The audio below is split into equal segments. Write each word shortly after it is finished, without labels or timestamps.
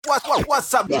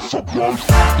What's up?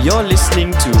 You're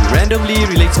listening to Randomly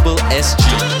Relatable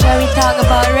SG. Where we talk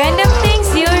about random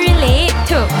things you relate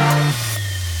to.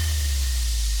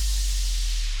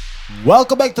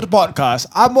 Welcome back to the podcast.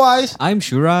 I'm Wise. I'm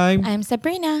Shuraim. I'm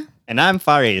Sabrina. And I'm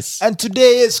Faris. And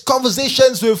today it's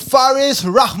Conversations with Faris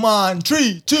Rahman.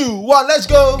 3, 2, 1, let's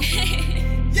go.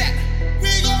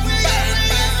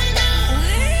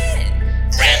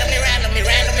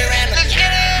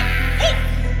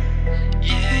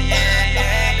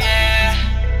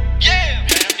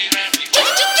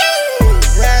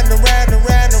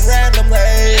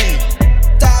 Randomly.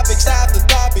 Topics of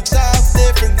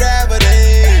different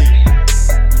gravity.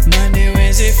 Monday,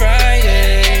 Wednesday,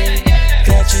 Friday.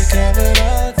 Got you covered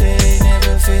all day.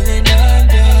 Never feeling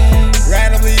Monday.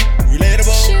 Randomly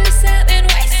relatable. Shoes up and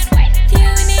Wise.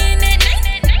 Tune in at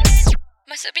night.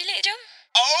 Masuk bilik jom.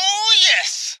 Oh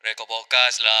yes. Rekod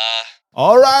podcast lah.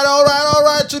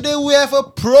 Alright. Today we have a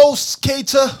pro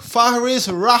skater, Faris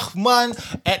Rahman.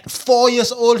 At 4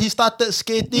 years old, he started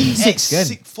skating.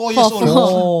 4 years old.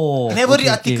 Oh, I never read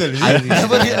article. I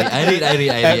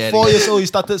read. At 4 years old, he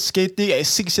started skating. At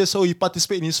 6 years old, he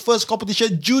participated in his first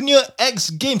competition, Junior X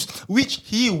Games, which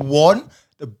he won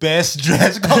the best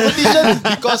dress competition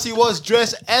because he was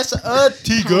dressed as a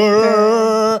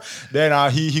tiger. Then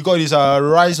he got his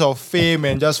rise of fame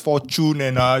and just fortune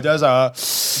and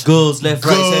girls left,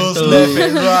 right, center, left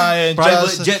and right, and private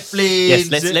just jet planes.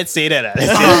 Yes, let's say that.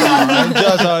 and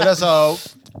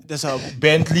just there's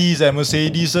Bentleys and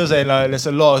Mercedes and there's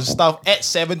a lot of stuff at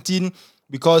 17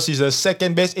 because he's the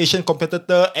second best Asian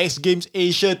competitor, X Games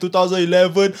Asia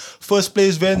 2011, first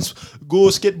place Vans Go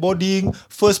Skateboarding,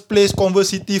 first place Converse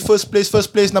City, first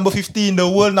place number 50 in the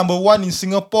world, number 1 in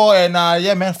Singapore, and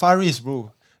Faris, bro.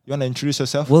 You want to introduce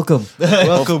yourself? Welcome.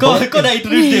 Kau dah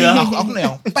introduce dia. Aku nak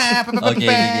yang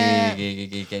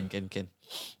Okay, can.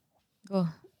 Go.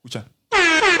 Which one?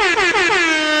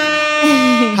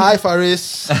 Hi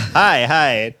Faris.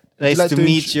 Hi. Nice like to to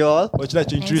meet you all. Would you like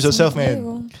to introduce yourself,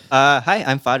 man? Hi,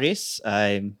 I'm Faris.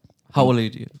 I'm How old are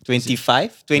you?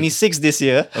 25, 26 this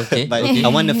year. Okay. But I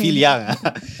want to feel young.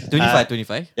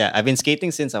 25. Yeah, I've been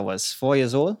skating since I was 4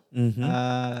 years old.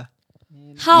 Mm-hmm.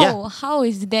 How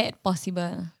is that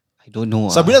possible? I don't know.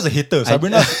 Sabrina's a hater.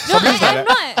 Sabrina's I'm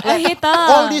not a hater.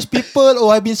 all these people,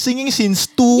 I've been singing since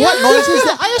 2. What nonsense is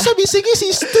that? I also been singing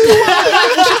since 2.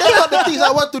 That's not the things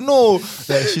I want to know.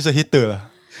 Like, she's a hater.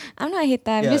 I'm not a hater.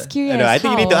 I'm just curious. I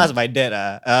think you need to how. ask my dad.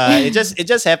 It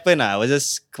just happened. I was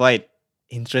just quite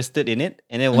interested in it.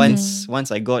 And then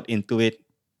once I got into it,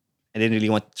 I didn't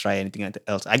really want to try anything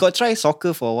else. I got to try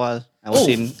soccer for a while. I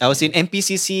was in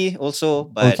MPCC also,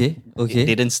 but Okay. it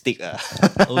didn't stick.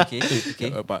 Okay.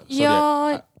 But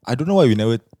sorry, I don't know why we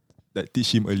never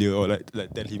teach him earlier or like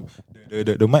tell him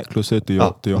the mic closer to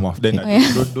your mouth. Then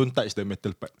don't touch the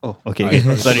metal part. Oh, okay.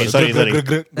 Sorry.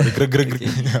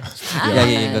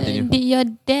 Yeah, continue. Did your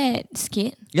dad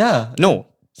skate? Yeah. No.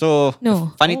 So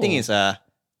No. funny thing is,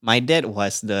 my dad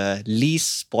was the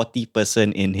least sporty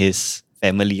person in his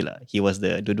family lah. He was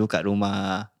the duduk kat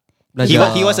rumah. He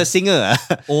was a singer.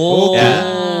 Oh,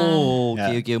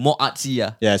 Yeah. okay. More artsy.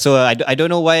 Yeah, so I don't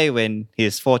know why when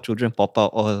his 4 children pop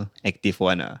out all active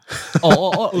one.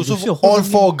 So all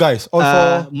 4 guys, all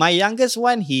 4. My youngest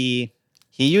one, he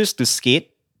used to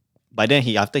skate, but then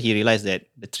after he realized that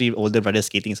the 3 older brothers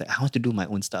skating, he's like, I want to do my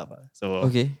own stuff. So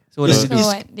Okay. So what So is it?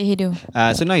 what did he do?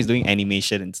 so now he's doing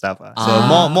animation and stuff. So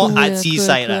more Cool, artsy cool,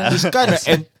 side. cool. It's kind of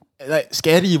like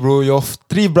scary, bro. Your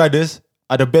 3 brothers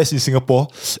are the best in Singapore,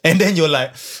 and then you're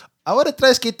like, I want to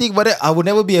try skating, but then I will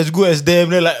never be as good as them.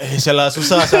 Then like, salah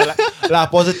susah.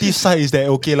 Positive side is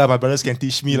that okay lah, my brothers can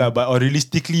teach me lah. But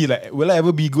realistically, like, will I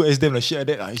ever be good as them? Like shit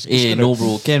like that. No,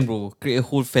 bro. Bro. Create a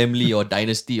whole family or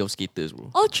dynasty of skaters,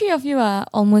 bro. All 3 of you are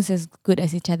almost as good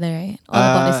as each other, right? All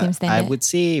about the same standard. I would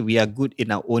say we are good in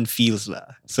our own fields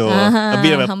lah. So a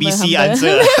bit of a humble. PC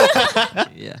answer.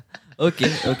 Yeah.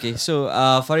 Okay. So,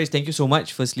 Faris, thank you so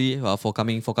much. Firstly, for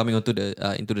coming onto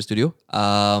into the studio.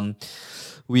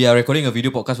 We are recording a video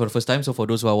podcast for the first time. So for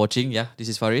those who are watching, this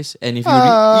is Faris. And if you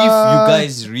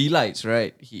guys realize,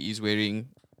 right, he is wearing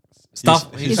stuff.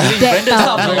 He's wearing decked branded out,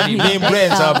 stuff. bro. Already. Name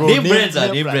brands, bro. Name brands.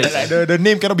 Like, the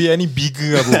name cannot be any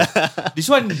bigger, bro. This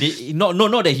one,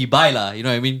 not that he buy lah. You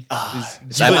know what I mean?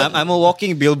 I'm a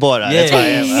walking billboard. Yeah. That's what I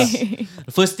am.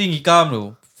 The first thing he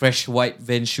come, fresh white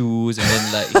Vans shoes, and then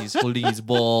like he's holding his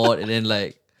board, and then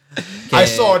like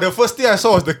The first thing I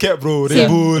saw was the cap, bro. Red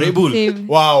Bull. Same.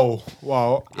 Wow.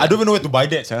 I don't even know where to buy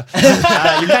that, sir.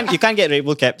 You can't get Red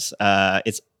Bull caps.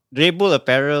 It's Red Bull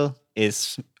apparel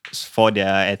is for their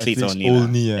athletes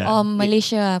only. Yeah. Or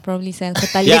Malaysia probably sell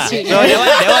Ketalia Yeah, Street. so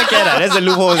that one can. There's a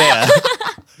loophole there.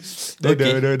 Then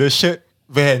Okay. the shirt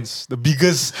Vans, the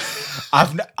biggest.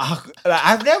 I've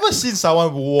never seen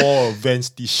someone wore a Vans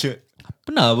t-shirt.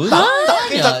 Pernah apa?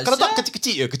 Kalau tak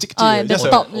kecil-kecil je, kecil-kecil je. the Just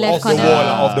top like left off the corner. wall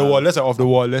lah, off the wall. Let's say off the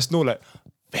wall. There's no like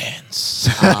Vans.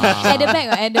 At the back,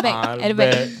 at the back, at the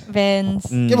back. Vans.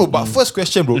 Yeah, but first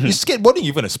question, bro. Is skateboarding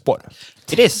even a sport?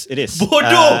 It is.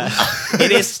 Bodoh.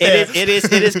 It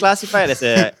is classified as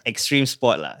a extreme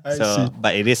sport lah. I So, see.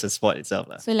 but it is a sport itself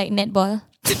lah. So like netball.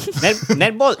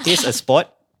 Netball is a sport.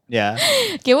 Yeah.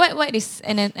 Okay, what is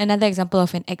another example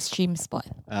of an extreme sport?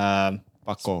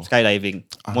 Parkour. Skydiving,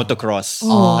 motocross,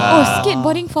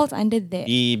 Skateboarding falls under that.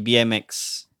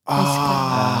 BMX.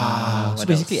 So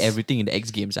basically everything in the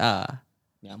X Games. Yeah,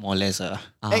 more or less.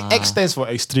 X stands for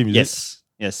extreme, is it? Yes.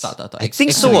 Yes. Tak. I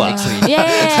think so. Yeah.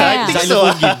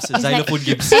 Xylophone games. It's like- Xylophone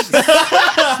games.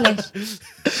 Slash.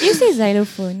 You say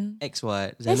xylophone. X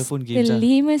what? That's Xylophone the games.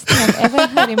 lamest thing I've ever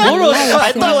heard in my Boros. life. I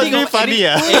thought it was really funny.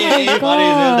 Hey, God.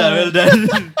 Faris, well done.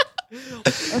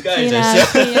 Okay Guys, lah,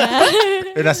 okay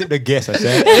lah. Nasib the guest lah,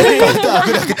 saya. Aku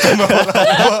dah kecam orang.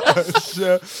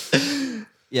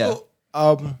 Yeah.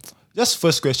 Just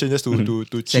first question, just to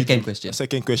cheat. Second question.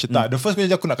 Second question. Tak, the first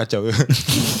question aku nak kacau.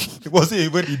 It wasn't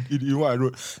even in what I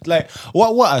wrote. Like,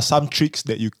 what are some tricks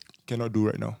that you cannot do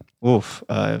right now? Oof.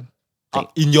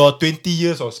 In your 20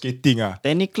 years of skating,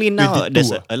 Technically now, 22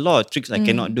 there's a lot of tricks I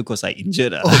cannot do because I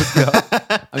injured.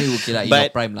 I mean, okay lah, in your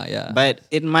But- prime lah, yeah. But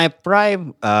in my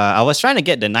prime, I was trying to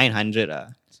get the 900.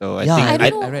 So I Yeah, think I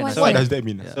don't know I read what- what does that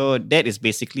mean? So that is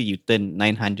basically you turn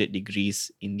 900 degrees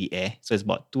in the air. So it's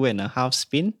about 2.5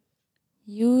 spin.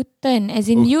 U-turn, as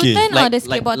in Okay. U-turn or the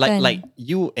skateboard turn? like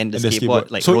you and the And the skateboard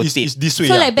like so rotate. it's this way.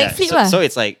 So lah. like backflip so, lah. so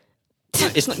it's like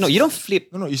it's not. No, you don't flip.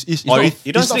 No, it's Or not, if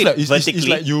you don't it's not spin flat. It's vertically.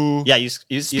 like you. Yeah, you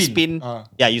spin. Ah.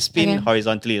 Yeah, you spin Okay.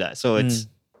 horizontally lah. So it's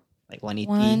like 180,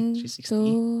 1,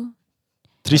 360.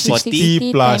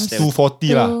 360 plus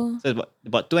 240 lah. So it's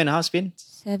about 2.5 spin.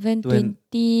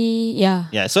 720. Yeah.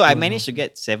 Yeah, so I managed to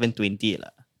get 720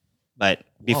 lah. But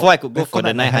before I could go for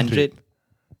the 900,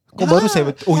 Kau baru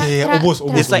 7. Oh yeah, almost.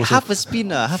 it's like almost. half a spin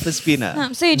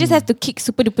lah. So you just have to kick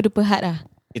super duper duper hard lah.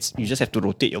 It's you just have to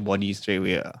rotate your body straight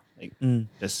away lah. Like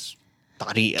just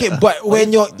tarik. Okay, lah. but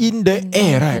when you're in the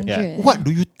air, right? Yeah. What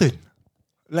do you turn?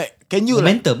 Like, can you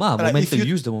Momentum like, momentum. if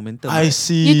you- Use the momentum. I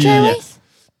see. You try Wise?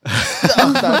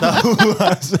 Tak tahu.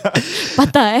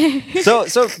 Patah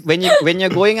So when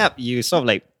you're going up, you sort of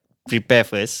like prepare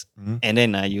first, and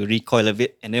then you recoil a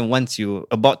bit, and then once you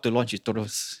about to launch, you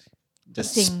terus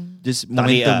just. Sing. Just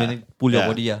Tarik momentum lah. and then pull your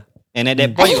Yeah. body lah. And at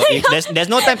that point, there's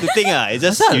no time to think It's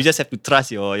just you just have to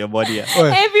trust your body Oi,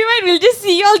 Everyone will just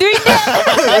see you all doing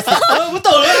that.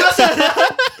 Betul lah.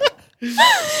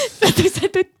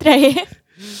 Satu-satu try.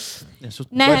 So,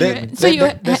 but 900. So you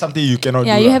that's something you cannot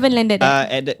yeah, do. you lah. haven't landed that.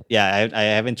 I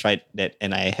haven't tried that,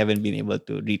 and I haven't been able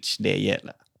to reach there yet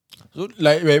lah. So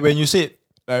like when you said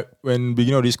like when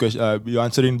beginning of this question, you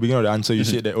answering beginning of the answer, you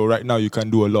said that right now you can't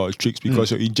do a lot of tricks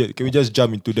because you're injured. Can we just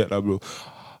jump into that lah, bro?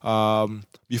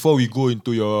 Before we go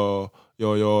into your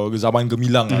zaman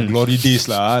gemilang lah, glory days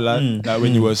lah, like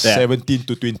when you were 17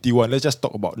 to 21. Let's just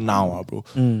talk about now, bro.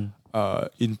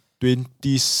 In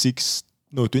 2016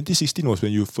 was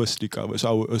when you first recovered. So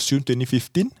I would assume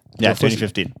 2015. Yeah, Your first-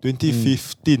 2015.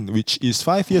 2015, which is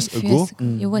 5 years ago.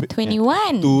 You were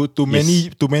 21. To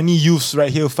many youths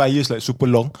right here, 5 years like super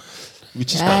long,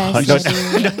 which is Yes.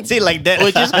 Don't say like that.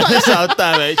 which is quite some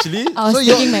time actually. I was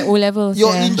taking my O levels.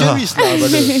 your yeah. injuries lah,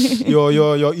 brother.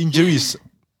 your injuries.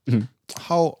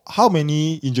 How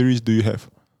many injuries do you have?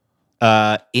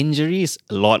 Injuries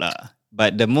a lot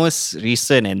but the most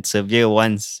recent and severe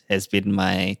ones has been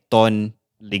my torn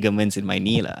ligaments in my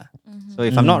knee lah. So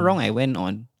if I'm not wrong, I went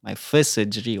on my first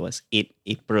surgery was 8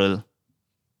 April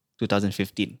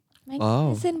 2015 My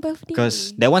Wow. cousin birthday.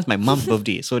 because that one's my mom's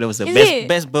birthday. So that was the Is it?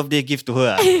 best birthday gift to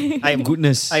her. Hi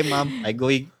Goodness. hi mom, I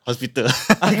going hospital.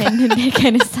 And then that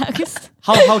kind of sucks.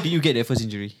 How did you get that first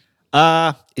injury?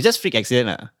 It's just freak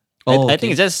accident Oh, I okay. think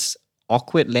it's just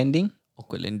awkward landing.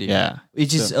 Awkward landing. Yeah.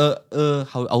 Which is how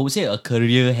I would say a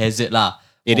career hazard lah.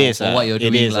 It is, for what you're it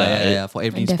doing is, lah. Yeah, for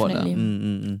every sport lah.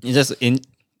 Definitely. It's just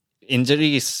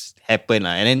injuries happen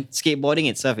and then skateboarding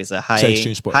itself is a It's an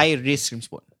extreme sport. high risk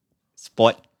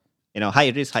sport. High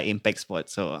risk, high impact sport.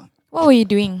 So What were you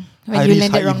doing when High you risk,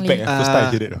 landed high wrongly? impact. First time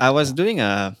I hear it. I was doing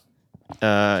a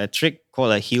trick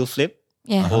called a heel flip.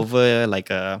 Yeah. over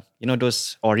like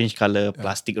those orange color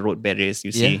plastic road barriers you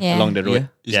see Yeah. along the road.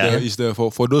 Is the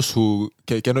for those who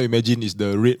cannot imagine is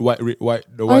the red white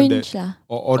the one that Orange lah.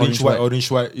 or orange Orange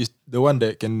white is the one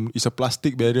that is a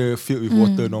plastic barrier filled with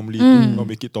water normally to not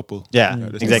make it topple. Yeah,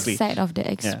 that's exactly. Side of the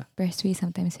expressway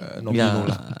sometimes. Normally no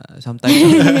lah. Sometimes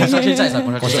construction sites are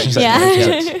construction sites.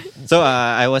 Yeah. So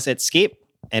I was at Scape,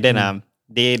 and then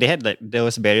they had like there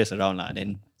was barriers around lah.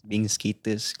 Then being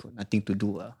skaters got nothing to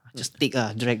do just take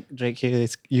drag here,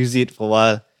 use it for a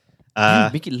while.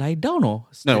 You make it lie down or?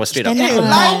 No, it was straight up. Stand up.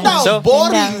 Lie down, So-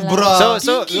 boring, Stand up bro.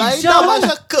 So lie down, might as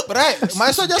well curb, right? Might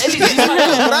as well just skate curb,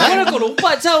 Mana right? kau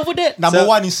lompat sah over that? Number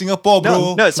one in Singapore,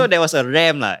 bro. No, so there was a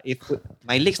ramp lah. If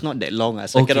my leg's not that long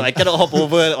so Okay. I cannot hop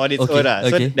over on its Okay, own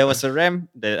So okay. there was a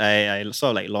ramp that I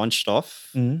sort of like launched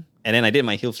off, and then I did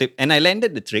my heel flip and I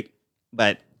landed the trick,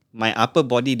 but my upper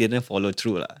body didn't follow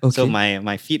through lah. So Okay.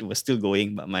 my feet were still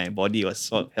going, but my body was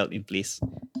sort of held in place.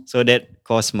 So that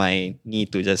caused my knee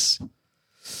to just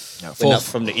open up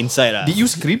from the inside lah. Did you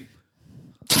scream?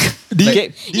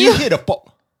 Did you hear the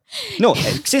pop? No,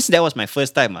 since that was my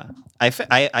first time, I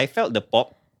felt the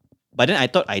pop, but then I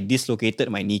thought I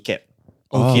dislocated my kneecap.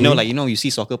 Okay. You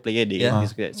see soccer player, they Yeah.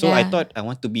 dislocate. So I Yeah. thought I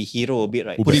want to be hero a bit,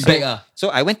 right? Put it back So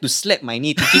I went to slap my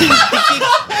knee,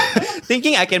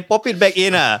 thinking I can pop it back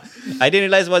in. I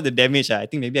didn't realize what the damage. I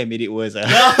think maybe I made it worse.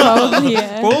 Probably.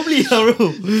 Yeah. Probably, bro.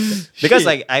 Because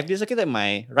like I've dislocated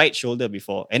my right shoulder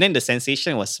before, and then the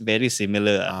sensation was very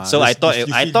similar. So I thought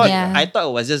you I feel thought Yeah. I thought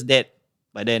it was just that,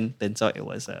 but then turns out it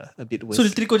was a bit worse. So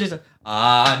literally kau just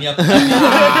ni apa?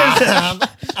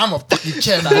 I'm a fucking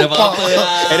champ. Tak ada apa-apa lah.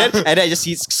 and then I just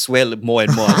see it swell more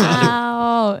and more.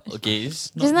 Wow. Okay, it's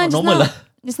Just not now, normal lah.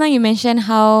 just now you mentioned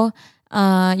how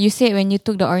you said when you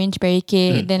took the orange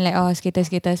barricade, then like skaters.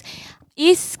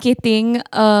 Is skating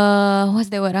what's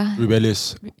the word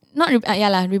Rebellious. Not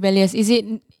rebellious. Is it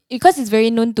because it's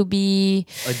very known to be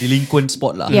A delinquent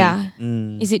spot lah. yeah.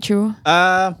 Is it true?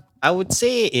 I would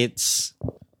say it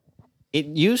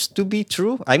used to be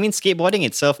true. I mean, skateboarding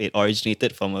itself, it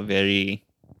originated from a very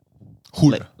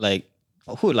Hood. like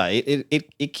hood lah.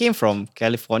 It came from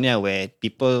California where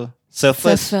people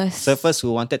surfers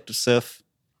who wanted to surf,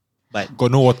 but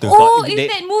Got no water. Oh, they-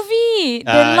 is that movie?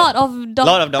 The Lord of Dogtown.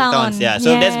 lot of dogtowns, yeah.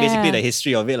 So that's basically the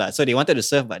history of it lah. So they wanted to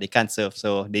surf, but they can't surf,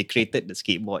 so they created the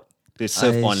skateboard to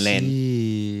surf on land.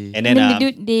 And And then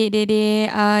then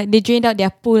they drained out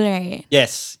their pool, right?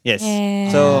 yes.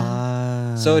 Yeah.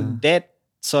 So that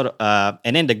sort of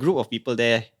and then the group of people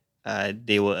there,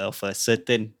 they were of a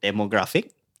certain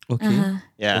demographic. Okay.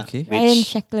 Yeah. Okay. Ryan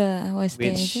Sheckler was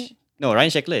there, is it? No,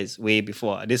 Ryan Sheckler is way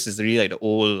before. This is really like the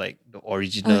old, like the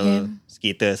original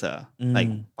skaters, like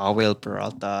Powell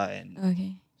Peralta and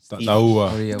Okay. Tak tahu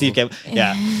lah. Sorry, Steve Cam.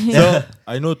 Yeah. So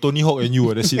I know Tony Hawk and you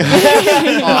that's it.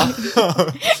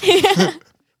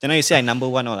 Then now you say I number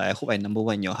one, or I hope I number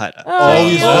one in your heart.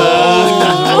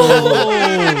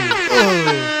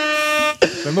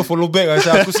 Remember follow back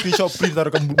Asya. Aku screenshot print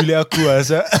taruh kat bilik aku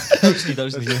Asya.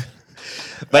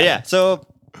 But yeah, so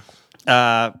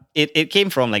it came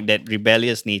from like that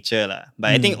rebellious nature lah.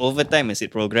 But I think over time as it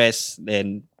progressed,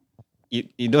 then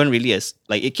you don't really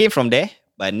like it came from there,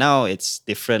 but now it's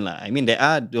different lah. I mean, there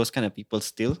are those kind of people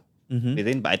still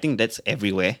within, but I think that's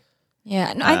everywhere.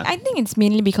 Yeah, no, I think it's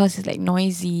mainly because it's like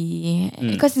noisy.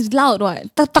 Because it's loud,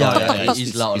 what? Tuk, tuk, tuk, tuk, tuk. It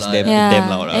is loud It's lah. damn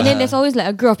loud lah. And then there's always like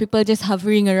a group of people just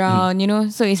hovering around, you know.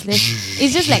 So it's like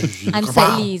it's just like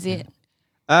unsightly, is it?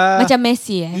 Macam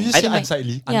messy, You just say Like-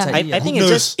 unsightly. Yeah. I think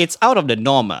it's out of the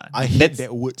norm. I hate that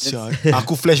word sia.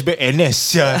 Aku flashback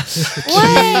NS sia.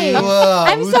 Why?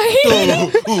 I'm sorry.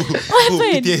 What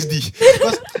happened? PTSD.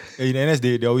 Because in NS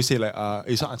they always say like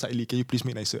it's not unsightly. Can you please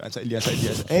make nicer? Unsightly.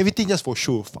 Everything just for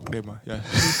show. Fuck them. Yeah.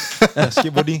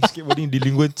 Skateboarding,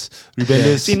 delinquents,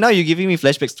 rebellious. See, now you're giving me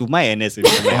flashbacks to my NS.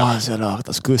 Salah, aku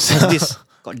tak suka. This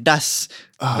got dust.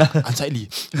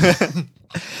 Unsightly.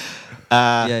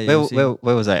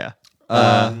 Where was I?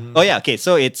 Oh yeah, okay.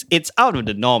 So it's out of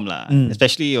the norm lah,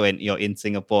 especially when you're in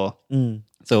Singapore.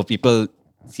 So people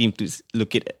seem to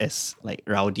look it as like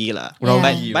rowdy lah.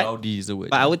 Rowdy, Rowdy is the word.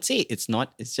 But I would say it's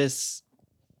not. It's just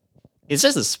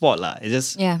a sport lah. It's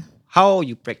just Yeah. how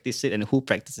you practice it and who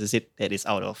practices it that is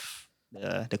out of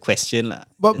the question lah.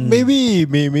 But maybe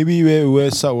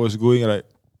where Sab was going like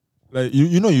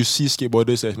you know you see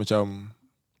skateboarders as macam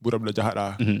budak-budak jahat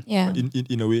lah. Yeah.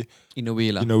 In a way. in a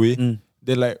way lah.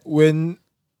 Then like when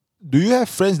do you have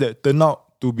friends that turn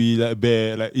out to be like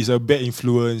bad, like it's a bad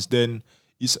influence, then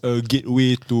it's a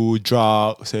gateway to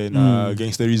drugs and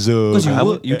gangsterism. Because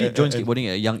you did join skateboarding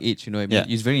at a young age, you know what I mean? Yeah.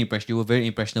 It's very impressionable. You were very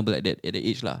impressionable at the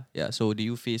age lah. Yeah. So do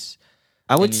you face?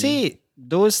 I would Any- say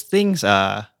those things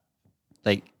are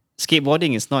like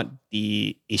skateboarding is not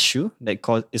the issue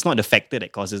it's not the factor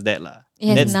that causes that lah.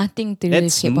 It has nothing to do with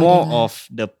That's skateboarding more lah. of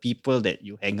the people that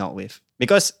you hang out with.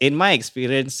 Because in my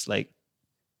experience, like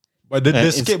But the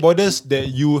it's- skateboarders that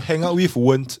you hang out with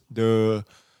weren't the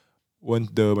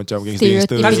macam gangster.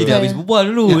 Stereotypical. Kasi dah habis berbual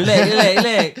dulu.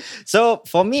 Relax. so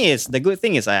for me, it's the good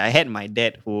thing is I had my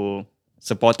dad who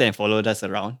supported and followed us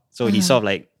around. So he sort of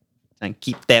like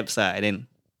keep tabs and then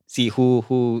see who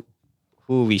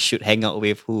we should hang out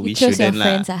with, who we He chose your shouldn't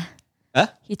friends lah. ah. Huh?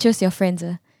 He chose your friends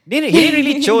ah. He didn't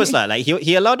really chose lah. Like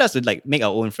he allowed us to like make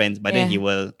our own friends, but then Yeah. he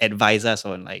will advise us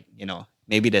on like, you know,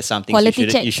 maybe there's some things Quality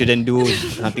check. you shouldn't do,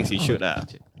 some things you should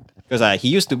because he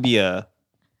used to be I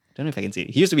don't know if I can say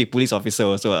it. He used to be a police officer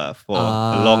also for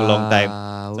a long time.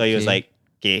 So he was okay. like,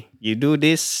 okay, you do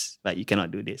this, but you cannot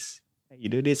do this. You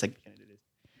do this, like you cannot do this.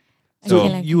 So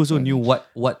Okay, like you also that. knew what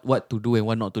to do and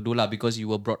what not to do lah, because you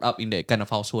were brought up in that kind of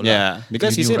household lah. Yeah,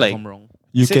 because he you knew said right like from wrong.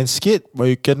 You can skate, but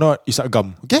you cannot isak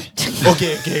gum. Okay?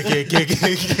 okay.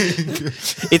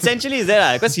 essentially is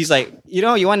that because he's like, you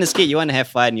know, you want to skate, you want to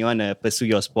have fun, you want to pursue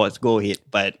your sports, go ahead,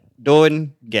 but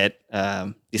don't get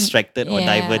distracted or Yeah.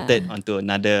 diverted onto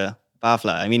another path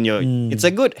lah. I mean, it's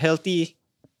a good, healthy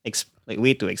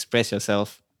way to express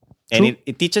yourself, and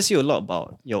it teaches you a lot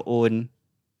about your own,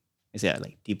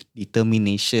 like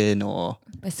determination or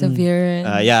Perseverance.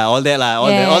 all that lah,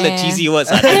 all the Yeah. cheesy words,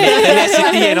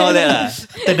 tenacity and all that lah.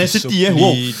 Tenacity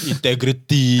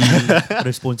integrity,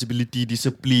 responsibility,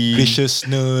 discipline.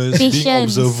 graciousness, being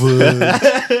Patience. observant,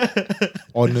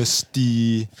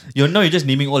 honesty. You're just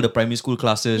naming all the primary school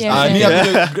classes. Yeah. Ni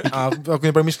aku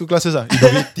punya primary school classes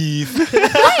innovative.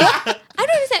 I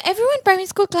don't understand. Everyone primary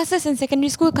school classes and secondary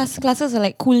school classes are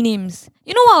like cool names.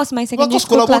 You know what was my secondary Kau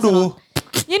school sekolah class? or bodoh.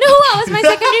 not? You know what was my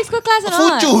secondary school class or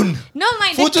not? Fortune. No,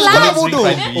 the Fortune class. sekolah bodoh.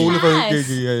 Primary. Oh, Class.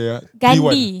 yeah.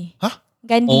 Gandhi. Huh?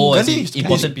 Gandhi. Oh, as Gandhi in is-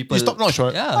 important people. He's top notch,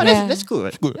 right? Yeah. Oh, Yeah. that's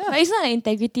good. Good. But it's not like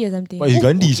integrity or something. But he's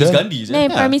Gandhi, It's sir. Gandhi. No,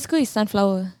 in primary school is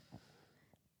sunflower.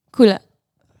 Cool lah.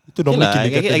 Itu Okay normally lah,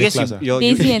 kindergarten I guess class.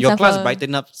 Daisy and your class Sunflower.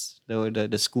 brighten up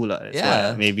the school lah. That's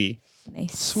Yeah. why, maybe.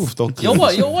 Nice. Smooth talking. You're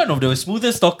one of the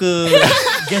smoothest talker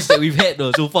guests that we've had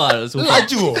though so far.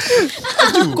 Laju.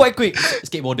 Quite quick.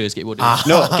 Skateboarder.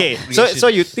 No, okay. So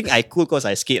you think I cool because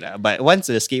I skate, but once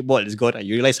the skateboard is gone,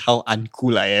 you realize how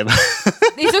uncool I am.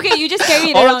 It's okay. You just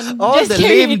carry it around. all Just the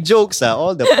carry lame it. jokes,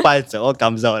 all the puns, all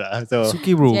comes out. So It's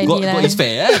okay, bro. Jadi God lah. is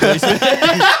fair. God is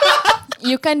fair.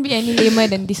 You can't be any lamer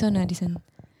than this one. This one.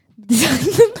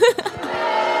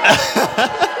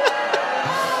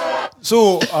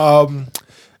 So,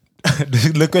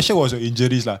 the question was your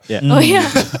injuries lah. yeah. Oh yeah.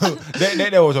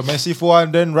 That was a massive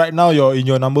one. Then right now you're in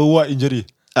your number what injury?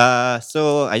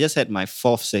 So I just had my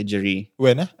 4th surgery.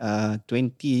 When?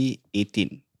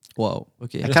 2018. Wow.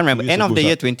 Okay. I can't remember. 2 years End of ago, the sir.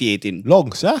 year 2018.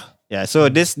 Longs, yeah? Yeah. So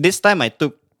this time I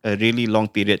took a really long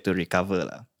period to recover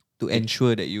lah. To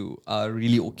ensure that you are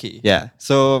really okay. Yeah.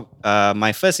 So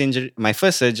my first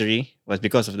surgery was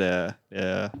because of the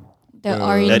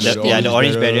Orange. the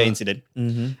orange barrier barrier. incident.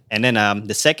 Mm-hmm. And then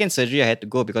the second surgery I had to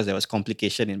go because there was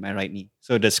complication in my right knee.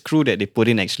 So the screw that they put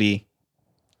in actually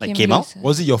came out. loose.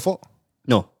 Was it your fault?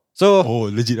 No. So Oh,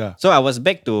 legit lah. so I was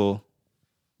back to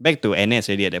NS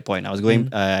already at that point. I was going.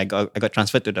 I got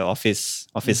transferred to the office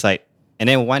side. And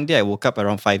then one day I woke up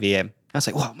around 5 a.m. I was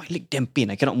like, wow, my leg damn pain.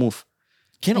 I cannot move.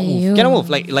 Cannot move. Aiyo. Cannot move.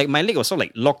 Like my leg was so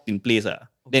like locked in place. Then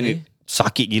Okay. it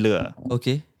sakit gila.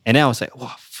 Okay. And then I was like,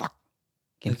 wow, fuck.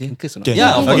 Can Okay. curse or not? Can.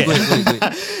 Yeah, of course. Okay. Good.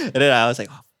 And then I was like,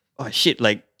 oh shit,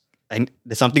 like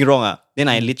there's something wrong. Then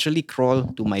I literally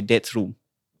crawled to my dad's room,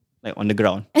 like on the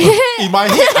ground. In my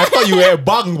head, I thought you were at a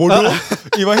bunk, bodoh.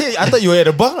 In my head, I thought you were at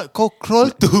a bunk. Kau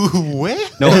crawl to where?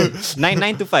 No, 9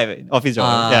 to 5 office job.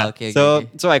 Ah, okay, okay.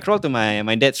 So I crawled to my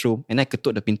dad's room and I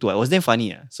ketuk the pintu. It was damn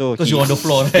funny. So Because you're on the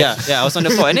floor, right? Yeah, I was on the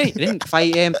floor. And then 5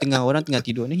 a.m. orang tengah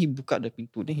tidur. And then he buka the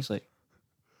pintu. Then he's like,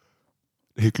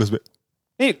 He close back.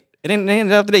 and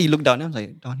then after that he looked down. And I was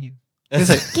like, down here. And he's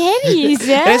like, Scary, and he's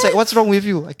yeah. like, what's wrong with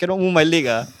you? I cannot move my leg.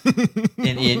 And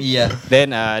A&E, yeah.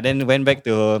 Then went back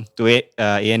to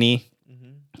A&E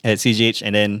at CGH,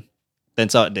 and then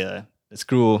turns out the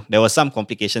screw, there was some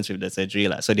complications with the surgery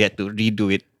lah, so they had to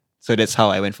redo it. So that's how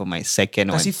I went for my second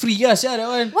one. Kasi free lah, sia, that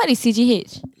one. What is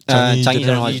CGH? Changi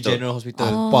General Changi Hospital. General Hospital.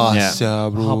 Pas Yeah. sia,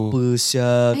 bro. Apa sia,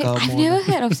 I've come never on.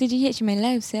 heard of CGH in my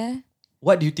life, yeah.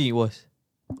 What do you think it was?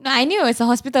 No, I knew it was a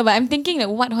hospital, but I'm thinking like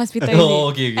what hospital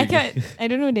Oh, is it? okay. I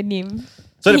don't know the name.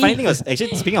 So the funny thing was,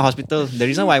 actually speaking of hospital, the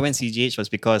reason why I went CGH was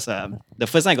because the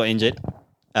first time I got injured,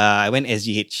 I went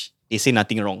SGH. They say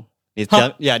nothing wrong. They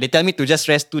tell me to just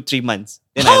rest 2-3 months.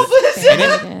 Then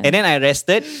and then I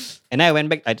rested, and I went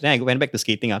back. I went back to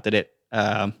skating after that.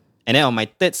 And then on my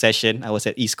third session, I was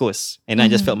at East Coast. And I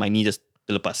just felt my knee just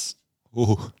terlepas.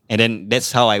 Oh. And then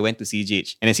that's how I went to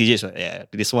CGH. And then CGH was,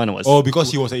 this one was... Oh, because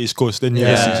he was at East Coast. Then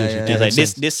yeah, yeah. it was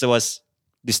like, this was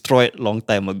destroyed long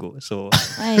time ago. So,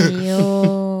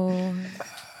 Aiyo.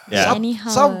 yeah.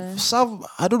 Anyhow. Some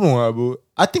I don't know, bro.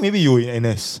 I think maybe you were in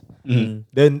NS.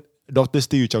 Then doctors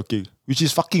stay with Chowking, which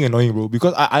is fucking annoying, bro.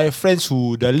 Because I have friends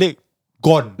who their leg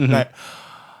gone. Like,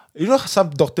 you know, some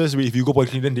doctors, if you go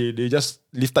polyclinic, then they just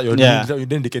lift up your knee,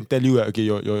 then they can tell you, okay,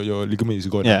 your ligament is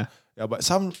gone. Yeah. Yeah, but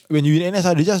some when you in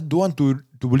NS, they just don't want to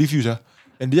believe you,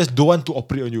 and they just don't want to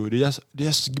operate on you. They just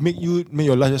make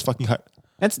your life just fucking hard.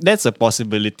 That's a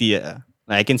possibility. Like,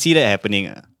 I can see that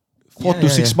happening. 4 to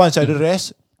 6 months ada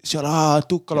rest. Sialah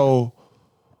tu kalau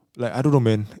like I don't know,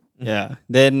 man. Yeah.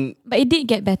 Then But it did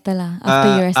get better lah after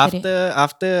you rested it.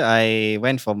 after I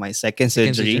went for my second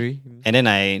surgery, and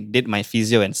then I did my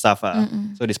physio and stuff.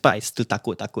 So this part I still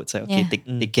takut. So okay,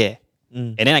 Yeah. take care.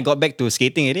 And then I got back to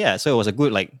skating area. So it was a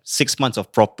good like 6 months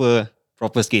of proper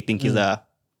skating.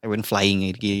 I went flying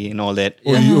again and all that.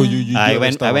 Oh, you I do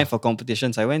went other stuff, for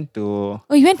competitions. I went to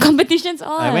You went competitions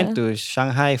all. I went to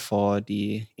Shanghai for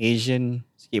the Asian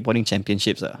skateboarding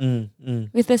championships.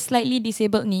 With a slightly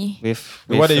disabled knee. With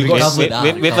What you got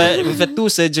covered, with a 2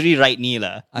 surgery right knee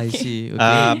lah. I see.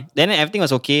 Okay. Then everything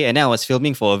was okay, and then I was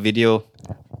filming for a video,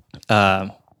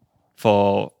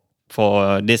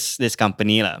 for this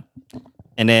company lah,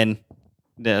 and then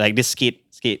like this skate.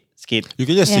 You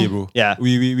can just say, Yeah. bro. Yeah.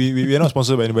 We are not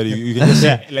sponsored by anybody. You can just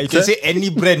say, like you can say any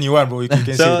brand you want, bro. You can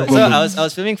say. So no problem. I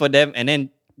was filming for them, and then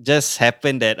just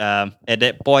happened that at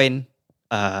that point,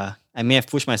 I may have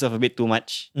pushed myself a bit too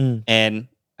much, and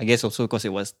I guess also because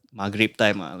it was Maghrib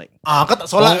time, like. Kau tak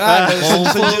solat kan?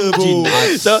 Senja, bro.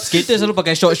 So Skater selalu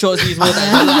pakai short ni semua. Tak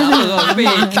salah.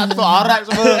 Ikat tu arak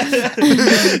semua.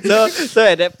 so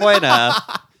at that point,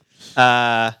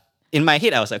 in my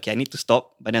head I was like, okay, I need to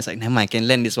stop. But then I was like, never mind, I can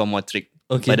learn this one more trick.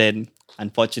 Okay. But then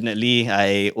unfortunately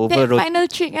I That overrode.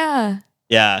 final trick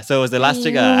Yeah, so it was the last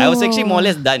trick. I was actually more or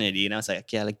less done already. And I was like,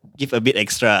 okay, I'll like give a bit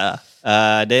extra.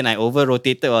 Then I over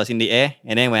rotated while I was in the air.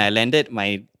 And then when I landed,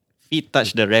 my feet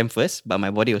touched the ramp first, but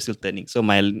my body was still turning. So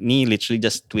my knee literally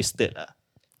just twisted.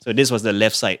 So this was the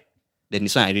left side. Then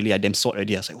this one I damn sore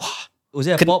already. I was like, wow. Was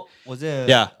there a pop? Was there?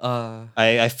 Yeah.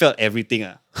 I felt everything.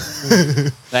 Like,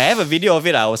 I have a video of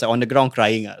it. I was like, on the ground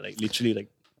crying. Like literally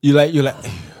like. You like,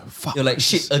 fuck. You're like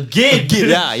shit again.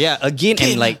 Yeah, again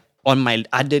and like on my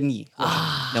other knee.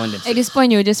 That one damn At this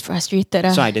point, you were just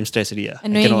frustrated. So I damn stressed already.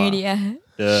 Annoying already.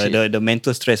 The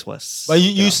mental stress was. But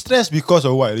you stress because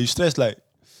of what? You stress like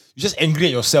you just angry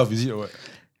at yourself, is it or what?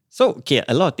 So okay,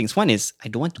 a lot of things. One is I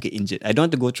don't want to get injured. I don't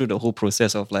want to go through the whole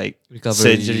process of like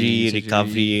Recovery.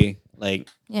 recovery, like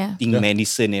eating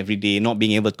medicine every day, not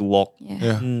being able to walk.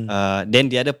 Yeah. Then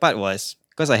the other part was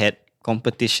because I had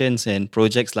competitions and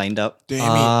projects lined up. Damn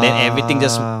it. Then everything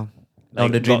just down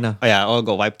the drain got, all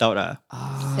got wiped out.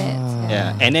 Sad.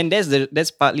 Yeah, and then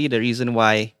that's partly the reason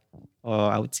why, or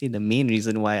I would say the main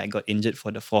reason why I got injured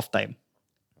for the 4th time.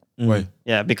 Why?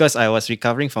 Yeah, because I was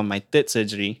recovering from my 3rd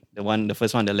surgery, the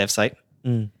first one on the left side,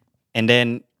 and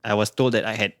then I was told that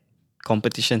I had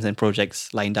competitions and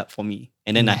projects lined up for me,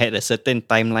 and then I had a certain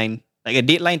timeline, like a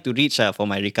deadline to reach for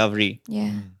my recovery,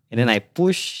 Yeah. and then I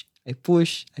push a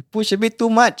bit too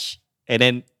much, and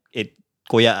then it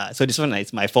koyak. So this one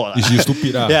is my fault. You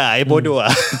stupid lah. Yeah, I bodoh.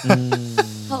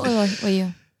 How old were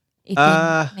you?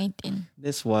 18, 19.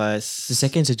 This was The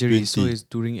second surgery, 20. so it's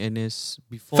during NS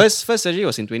before. first surgery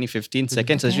was in 2015.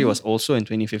 Second surgery was also in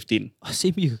 2015.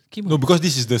 Same year. No, because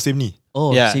this is the same knee.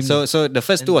 Oh, Yeah, same so year. the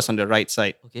first 2 was on the right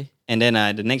side. Okay. And then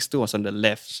the next 2 was on the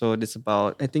left. So this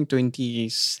about, I think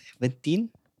 2017,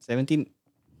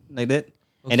 like that.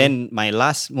 And then my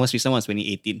most recent one was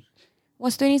 2018.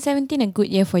 Was 2017 a good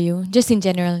year for you? Just in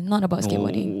general, not about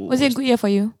skateboarding. Was it a good year for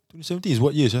you? 2017 is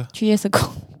what year, sir? 3 years ago.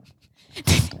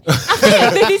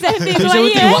 After 2017, what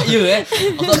year? What year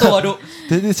Aku tak tahu aduk.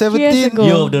 2017 ago.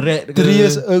 Year of the red. 3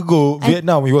 years ago,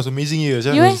 Vietnam. It was amazing year,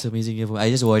 sir. You It's amazing year for me.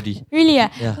 I just ORD. Really? Yeah.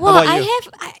 Wow, How about you?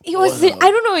 it was, I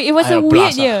don't know, it was I a have a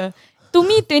weird blast, year. To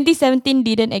me, 2017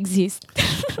 didn't exist.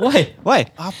 Why? Why?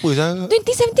 Apa, sir?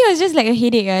 2017 was just like a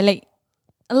headache. Like,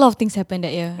 a lot of things happened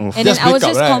that year. And Just then I was break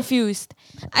up, just right? confused.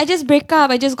 I just break up.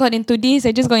 I just got into this.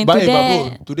 I just got into But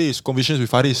that. bro, today is conversations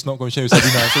with Faris, not conversations with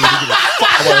Sabina. So we don't give a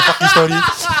fuck about your fucking story.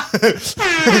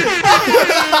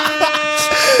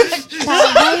 Tak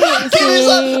baik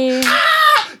sih.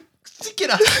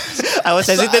 I was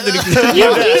hesitant to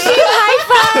You give him high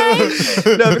five.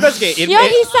 No, because okay, You're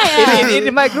his side.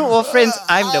 in my group of friends,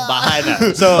 I'm the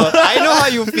bahan. So I know how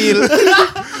you feel.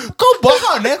 Kau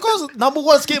bahan Kau number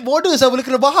 1 skateboarder, saya boleh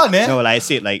kena bahan No, like I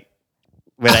said, like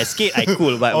when I skate, I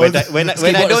cool. But when I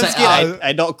Skateboard don't aside, skate,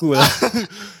 I not cool.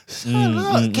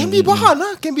 Can be bahan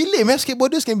can be lame.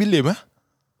 Skateboarders can be lame.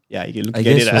 Yeah, you can look I at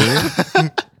guess it. so.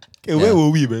 Okay, where were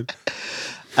we, man?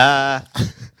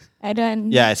 I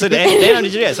don't. Yeah. So the end of the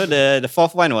journey. So the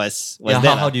fourth one was Yeah,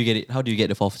 that. how do you get it? How do you get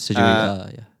the fourth surgery?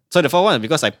 Yeah. So the fourth one,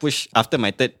 because I pushed after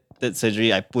my third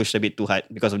surgery, I pushed a bit too hard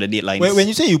because of the deadlines. When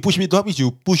you say you push a bit too hard, means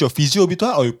you push your physio a bit too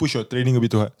hard or you push your training a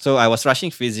bit too hard? So I was rushing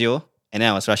physio, and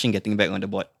then I was rushing getting back on the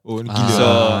board. Oh, gila.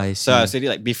 I So I was see. already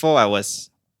like, before I was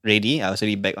ready, I was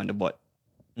already back on the board.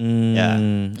 Mm. Yeah.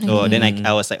 So then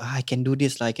I was like, I can do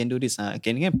this, I can do this.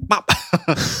 Can pop.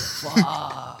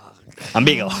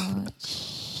 Ambil kau.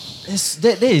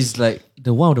 That is like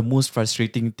the one of the most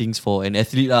frustrating things for an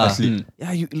athlete lah. Athlete.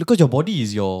 Yeah, you because your body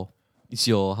is your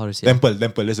how to say Temple,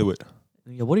 that's the word.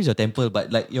 your body is your temple,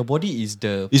 but like your body is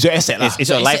the It's your asset lah. It's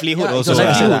your livelihood yeah, also. It's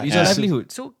your lah. livelihood. It's your Yeah. livelihood.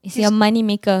 So It's your money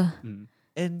maker.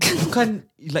 and you can't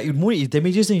like the moment it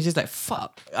damages, then you just like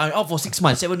fuck. I'm out for 6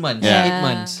 months, 7 months, Yeah. 8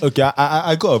 months. Okay,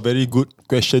 I got a very good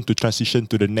question to transition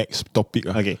to the next topic.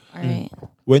 Okay. Alright.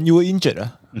 When you were injured,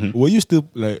 were you still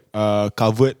like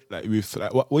covered like with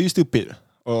like were you still paid?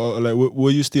 Or like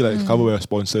were you still like covered by your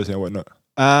sponsors and whatnot?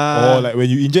 Or like when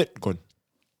you injured, gone?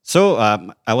 So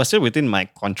I was still within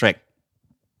my contract.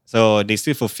 So they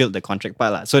still fulfilled the contract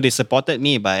part lah. So they supported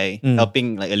me by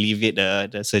helping like alleviate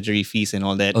the surgery fees and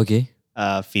all that. Okay.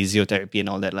 Physiotherapy and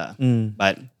all that lah. Mm.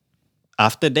 But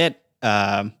after that,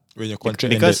 When your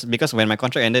contract because when my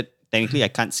contract ended, technically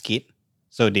I can't skate.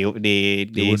 So they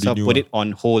won't sort of renew put ah. it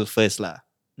on hold first lah.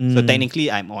 So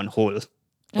technically I'm on hold.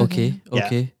 Okay. Yeah.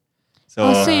 Okay. So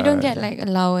So you don't get like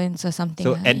allowance or something.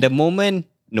 so lah. at the moment,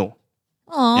 no.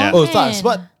 Aw, Yeah. Oh, man.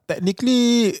 but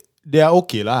technically they are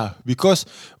okay lah because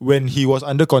when he was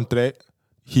under contract,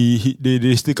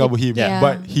 they still cover him, Yeah.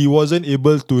 but he wasn't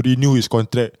able to renew his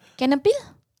contract. Can appeal?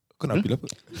 Kau nak appeal apa?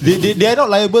 They are not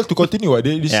liable to continue.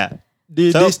 They Yeah. they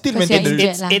So, still Because maintain you're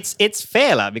the injured. It's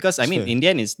fair lah, because I mean Fair. in the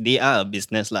end they are a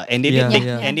business lah, and they Yeah, did take,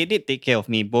 yeah. and they did take care of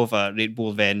me, both Red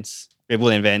Bull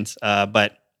and Vans.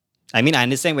 But I mean I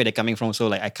understand where they're coming from. So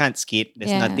like I can't skate.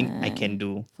 There's Yeah. nothing I can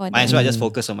do. For Might as well I them. just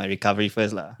focus on my recovery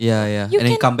first lah. Yeah, yeah. You and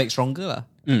then can- come back stronger lah.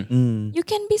 Mm. Mm. You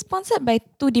can be sponsored by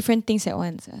 2 different things at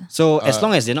once. So as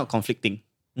long as they're not conflicting.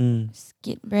 Mm.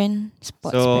 Skate brand,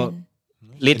 sports So- brand.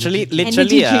 Literally,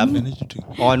 Energy drink. Energy drink.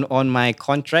 on my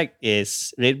contract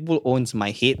is Red Bull owns my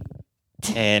head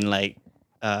and like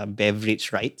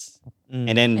beverage rights,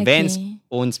 and then Vans Okay.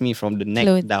 owns me from the neck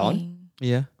down, Clothing.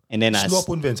 Yeah. and then Slow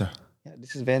pun Vans ah. yeah,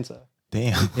 this is Vans.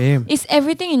 Damn. Damn. Is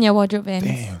everything in your wardrobe, Vans?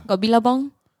 Damn. Got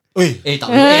Billabong? Oi. Tak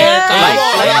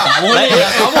boleh.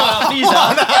 Please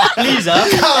Please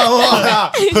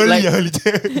Early.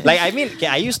 Like I mean,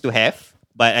 okay, I used to have,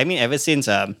 but I mean ever since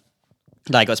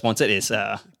that I got sponsored is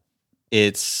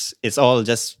it's all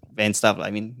just Vans stuff. I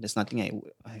mean, there's nothing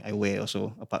I wear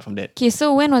also apart from that. Okay,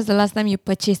 so when was the last time you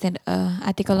purchased an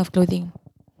article of clothing?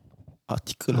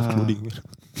 Article of clothing.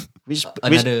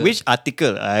 Another- Which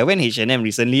article? I went H&M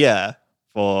recently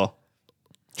for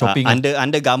Shopping ah.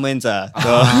 undergarments So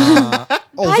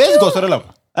Oh, Vans got suara dalam.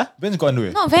 Vans got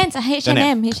underwear. No, Vans,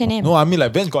 H&M. No, I mean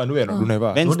like Vans got underwear. Don't have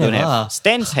ah. Vans Don't don't have have. ah.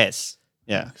 Stance has.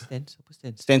 Yeah. Stance. Apa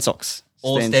stance? Stance socks.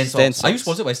 Oh, Stance socks. Are you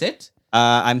sponsored by Stance?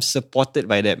 I'm supported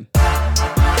by them.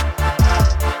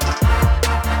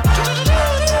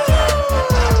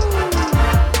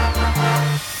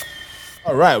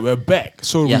 Alright, we're back.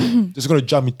 So Yeah. we're just gonna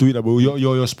jump into it, bro.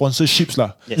 Your sponsorships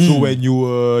lah. Yes. So when you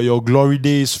were your glory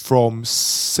days from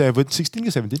 16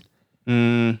 to 17,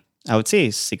 I would say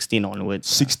 16 onwards.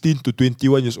 16 to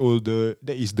 21 years old.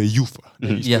 That is the youth.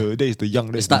 That is Yeah. that is the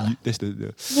young. That's Start. that's the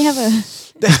You have a...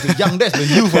 that's the young. That's the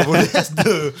youth. Bro. That's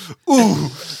the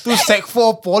to sec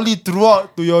 4 poly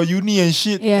throughout to your uni and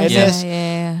shit. Yeah, And yeah, as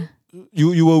yeah.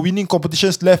 you were winning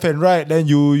competitions left and right. Then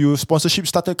you sponsorship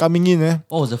started coming in.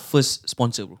 What was the first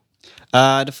sponsor, bro?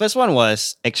 The first one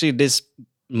was actually this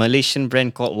Malaysian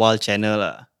brand called Wild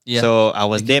Channel. Yeah. So I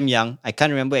was damn young. I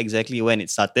can't remember exactly when it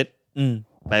started, Mm.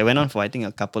 but I went on for I think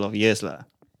a couple of years.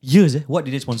 Years, eh? What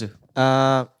did they sponsor?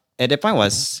 At that point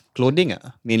was clothing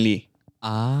mainly.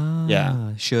 Ah.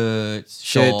 Yeah. Shirts,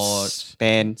 Shirts, shorts.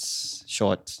 pants,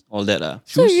 shorts, all that.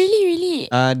 So really...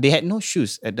 They had no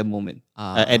shoes at the moment.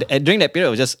 Ah. During that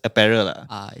period, it was just apparel.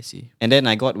 Ah, I see. And then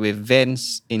I got with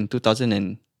Vans in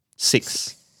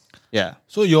 2006. Yeah.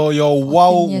 So your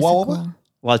 14 years wow ago. apa?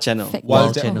 Wild Channel. Fact.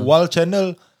 Wild Channel. Wild Channel,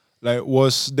 like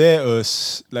was there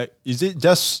like is it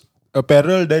just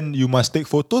apparel? Then you must take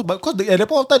photos, but because at that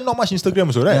point of time not much Instagram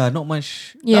also, right? Yeah, not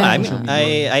much. Yeah. I mean,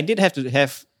 I did have to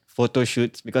have photo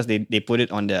shoots because they put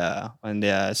it on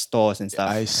their stores and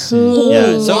stuff. I see.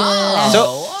 Yeah.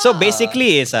 So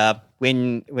basically it's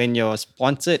when you're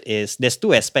sponsored there's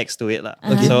two aspects to it lah.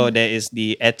 So there is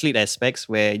the athlete aspects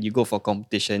where you go for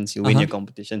competitions, you win your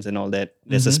competitions and all that.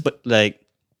 There's a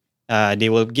they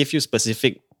will give you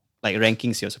specific like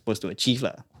rankings you're supposed to achieve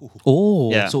lah. Oh,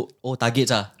 Yeah. so targets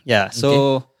ah. Yeah.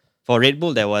 So for Red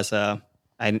Bull there was an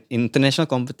international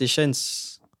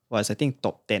competitions was I think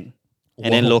top 10.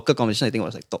 And then local competition I think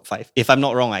was like top 5. If I'm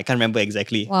not wrong, I can't remember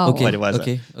exactly Wow. what it was.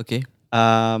 Okay.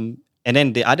 And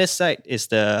then the other side is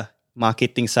the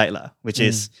marketing side lah, which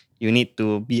is you need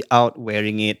to be out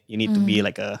wearing it. You need to be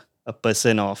like a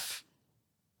person of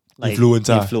like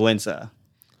Influencer. influencer.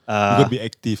 You gotta be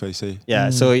active, I say. Yeah.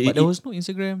 So But there was no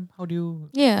Instagram. How do you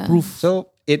Yeah. prove?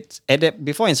 so it's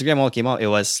before Instagram all came out, it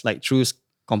was like through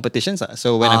competitions.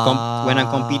 So when I'm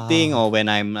competing or when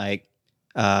I'm like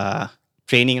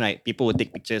training, right, people would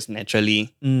take pictures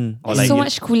naturally. Or It's like so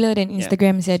much cooler than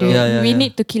Instagram, So- dude. Yeah, We yeah.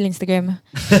 need to kill Instagram.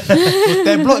 So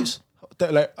tabloids,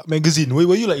 like magazine.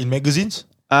 Were you like in magazines?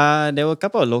 there were a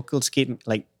couple of local skate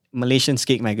like Malaysian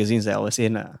skate magazines that I was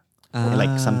in.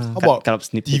 Like some How about kind of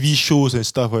snippets. TV shows and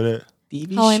stuff like that?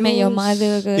 TV How I Met Your shows?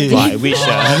 Mother ke. Eh. Wow, I wish.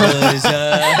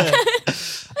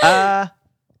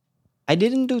 I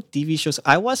didn't do TV shows.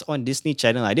 I was on Disney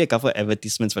Channel. I did a couple of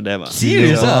advertisements for them.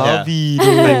 Serious ah?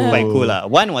 Yeah. Quite cool lah.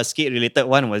 One was skate related.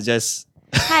 One was just.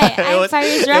 Hi, I'm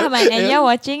Fariz Rahman and you're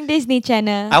watching Disney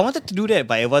Channel. I wanted to do that,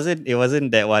 but it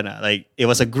wasn't that one. Like it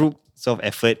was a group sort of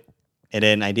effort, and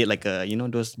then I did like a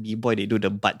those b-boy, they do the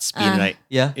butt spin, right?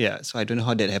 Yeah. Yeah. So I don't know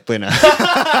how that happened.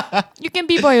 You can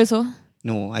be boy also.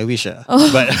 No, I wish. Oh.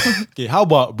 But Okay, how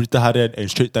about Berita Harian and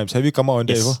Straits Times? Have you come out on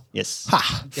that before? yes.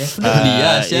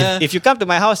 Definitely. If you come to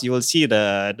my house, you will see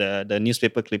the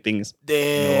newspaper clippings.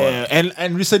 Damn.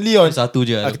 And recently on Satu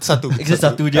je. satu.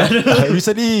 Satu je.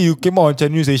 Recently you came out on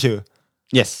Channel News Asia.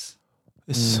 Yes.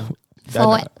 Yes. For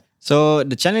what? So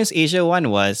the Challenge Asia one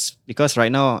was because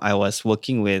right now I was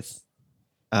working with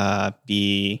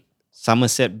the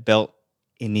Somerset Belt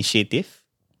Initiative.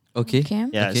 Okay. Okay.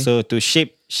 Yeah. Okay. So to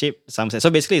shape Somerset. So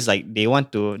basically it's like the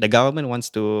government wants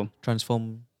to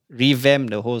Transform. revamp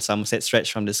the whole Somerset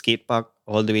stretch from the skate park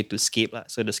all the way to skate lah.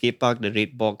 So the skate park, the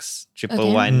red box,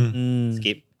 triple Okay. one,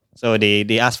 skate. So they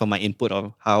asked for my input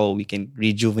of how we can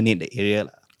rejuvenate the area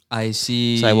lah. I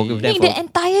see. So I work with them Make for the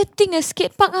entire thing a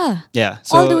skate park ah. yeah.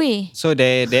 All the way. So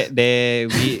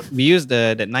we use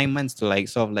the 9 months to like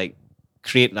sort of like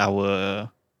create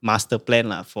our master plan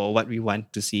lah for what we want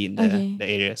to see in the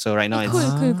area. So right now Cool.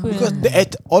 Because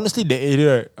honestly, the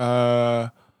area,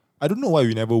 I don't know why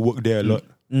we never work there a lot.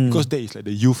 Because that is like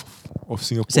the youth of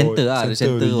Singapore. Center lah, the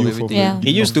center of youth everything. Yeah.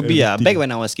 it used to be everything. back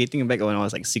when I was skating, back when I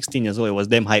was like 16 years old, it was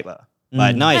damn hype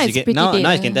But now Now as you it's get now pretty now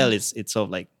dead, you can tell it's sort of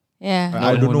like Yeah.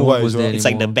 I don't know No why. one goes as well. there it's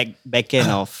like the back end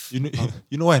of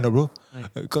You know why, no, bro?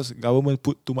 Because government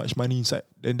put too much money inside,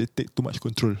 then they take too much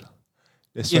control.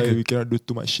 That's why we cannot do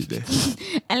too much shit there.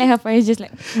 I like how Fariz just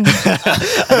like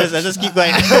I just keep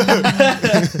quiet.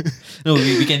 No,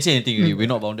 we can say anything. We're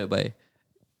not bounded by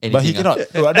anything. But he cannot.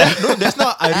 No, that's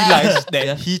not. I realized that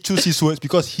Yeah. he choose his words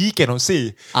because he cannot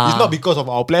say. It's Ah. not because of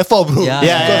our platform, bro. Yeah. It's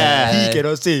Yeah, because yeah, he yeah.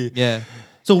 cannot say. Yeah.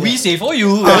 So we say for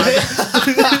you.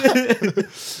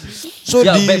 So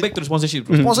Yeah, the back to the sponsorship.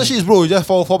 sponsorships, bro, just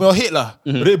from your head lah.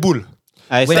 Red Bull.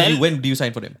 When do you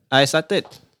sign for them? I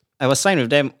was signed with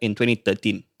them in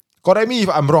 2013. Correct me if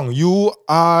I'm wrong. You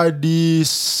are the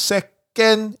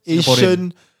second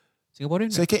Asian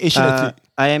Singaporean? athlete.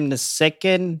 I am the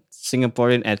second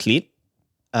Singaporean athlete.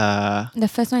 the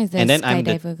first one is the And then I'm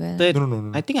the skydiver girl. third.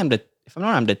 No. I think if I'm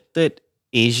not wrong, I'm the third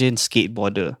Asian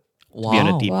skateboarder to be on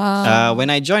the team. Wow.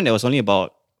 When I joined, there was only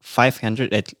about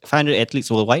 500 athletes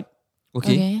worldwide.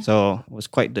 Okay. So it was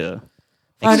quite the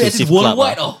 500 exclusive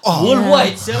worldwide. club.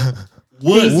 Worldwide.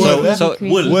 World. So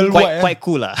Worldwide, quite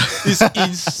cool lah. It's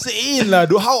insane lah.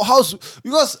 How's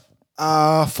because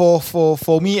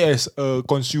for me as a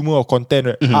consumer of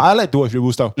content, right, I like to watch Red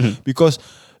Bull stuff because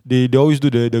they always do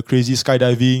the crazy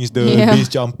skydivings, the Yeah. base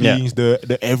jumpings, the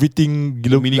everything.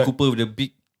 The Mini like, Cooper with the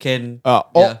big can.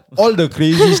 all the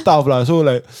crazy stuff lah. So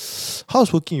like,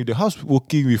 how's working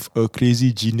with a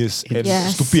crazy genius and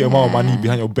Yes. stupid amount of money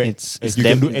behind your back? It's You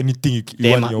can do anything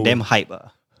you want. in your damn world. hype.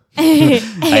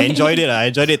 I enjoyed it.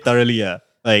 I enjoyed it thoroughly.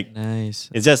 Like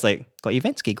Nice. it's just like got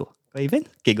events, okay, go. Got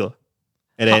event, okay, go.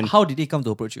 And then How did they come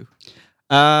to approach you?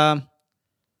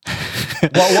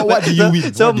 What do you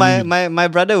win? So What do you win? my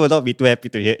brother will not be too happy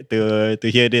to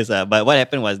hear this. But what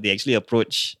happened was they actually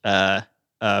approached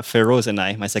Feroz and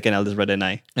I, my second eldest brother and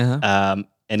I. Uh-huh.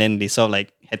 And then they sort of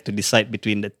like had to decide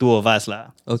between the two of us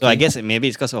lah. So Okay. I guess maybe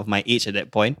it's because of my age at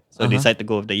that point. So they decided to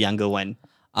go with the younger one.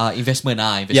 Investment.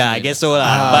 Yeah, I guess so lah.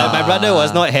 But my brother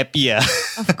was not happy.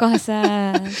 Of course.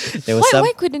 There was some.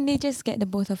 Why couldn't they just get the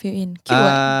both of you in? Cute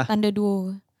what? Thunder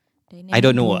duo. I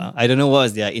don't know. I don't know what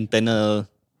was their internal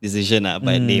decision, but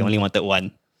they only wanted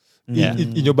one. Yeah.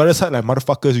 In your brother's side, like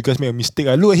motherfuckers, you guys made a mistake.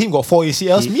 Look at him, got 4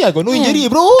 ACLs. Me, I got no injury,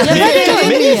 bro.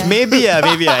 Maybe.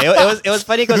 It was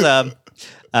funny because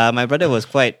my brother was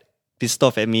quite pissed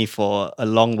off at me for a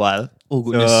long while. Oh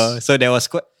goodness. So there was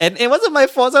and it wasn't my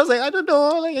fault. So I was like, I don't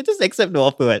know, like I just accept the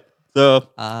offer. Right? So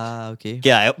okay.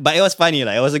 yeah, but it was funny.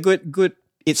 Like it was a good.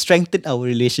 It strengthened our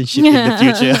relationship in the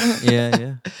future.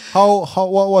 Yeah.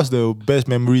 What was the best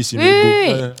memories in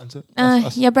Wait. the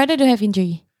book? Your brother don't have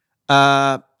injury.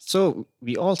 So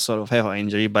we all sort of have our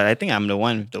injury, but I think I'm the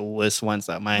one with the worst ones.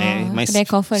 My then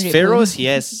confirm Red Bull. Feroz, he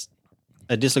has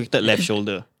a dislocated left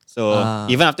shoulder. So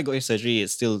even after going surgery,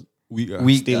 it's still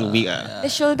Weak. still weak. The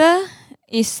shoulder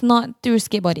is not through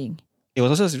skateboarding. It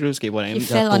was also through skateboarding. He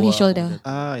fell on his shoulder.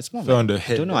 It's more Fell on like, the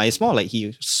head. I don't know. It's more like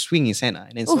he swing his hand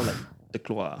and then saw like the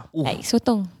claw. Like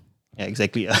sotong. Yeah,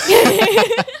 exactly.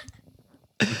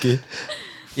 Okay.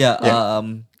 Yeah.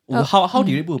 How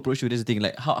did Red Bull approach you? That's the thing.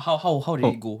 Like how did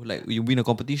it go? Like you win a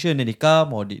competition, then they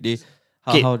come, or did they?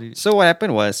 How did? So what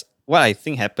happened was, what I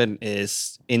think happened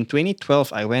is in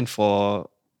 2012 I went for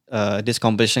this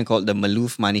competition called the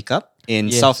Maloof Money Cup in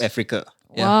Yes. South Africa.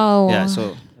 Yeah. Wow. Yeah,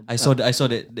 so I saw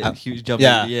that huge jump.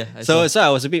 yeah, I so saw. I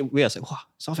was a bit weird. I was like, wow,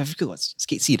 South Africa was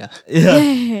skate scene.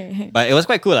 Yeah. But it was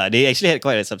quite cool. They actually had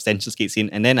quite a substantial skate scene.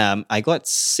 And then I got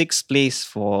 6th place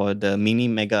for the mini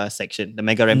mega section, the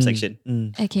mega ramp section.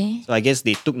 Okay. So I guess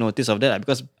they took notice of that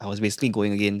because I was basically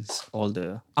going against all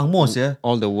the Angmos, yeah.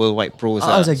 worldwide pros.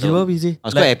 I was like, so you were busy. I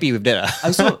was quite happy with that.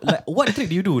 I saw like what trick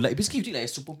do you do? Like basically you did like a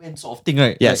Superman sort of thing,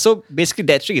 right? Yeah, Like, so basically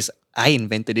that trick is I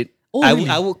invented it. Oh, I really?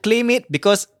 I would claim it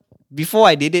because before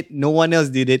I did it, no one else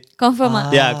did it. Confirm.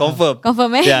 Yeah, confirm.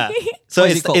 Confirm. Yeah. So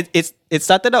What is it called? it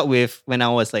started out with when I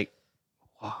was like,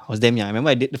 wow, I was damn young. I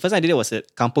remember the first time I did it was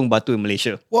at Kampung Batu in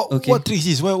Malaysia. What trick is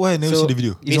this? Why I never So- see the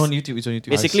video? It's on YouTube.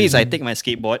 Basically, I take my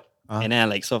skateboard and then I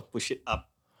like sort of push it up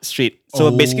straight. So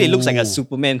basically, it looks like a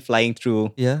Superman flying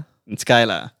through Yeah. in sky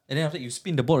lah. And then after that, you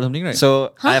spin the board or something, right?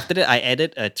 So after that, I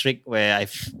added a trick where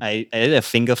I added a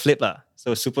finger flip lah.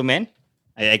 So Superman,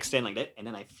 I extend like that and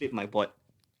then I flip my board.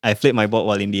 I flip my board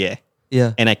while in the air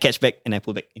yeah. and I catch back and I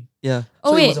pull back in. Yeah. Oh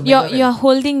So it wait, was a mega you're ramp.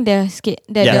 holding the skate.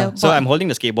 The So board. I'm holding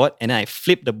the skateboard and then I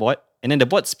flip the board and then the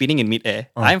board's spinning in midair.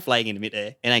 I'm flying in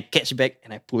midair and I catch back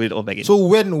and I pull it all back in. So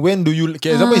when do you?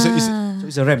 Okay, example is So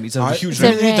it's a ramp. It's a huge It's a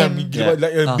ramp. ramp. Yeah.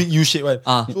 like a big U shape one.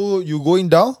 So you going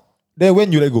down, then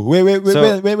when you let go? When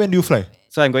do you fly?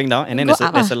 So I'm going down and then Go there's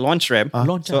up a launch ramp.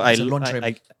 Launch So ramp, I, it's a launch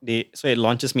ramp. so it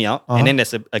launches me out and then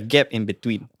there's a gap in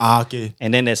between. Okay.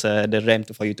 And then there's the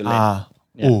ramp for you to land.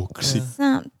 Yeah. Oh, sick.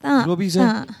 Globis,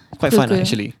 yeah. Quite fun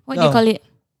actually. What do you call it?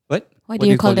 What? What do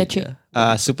you call the trick?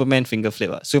 Superman finger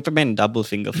flip. Superman double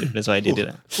finger flip. That's why I did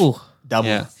it. Oh. Double.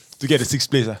 Yeah. To get the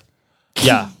 6th place.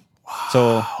 Yeah.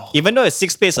 So even though it's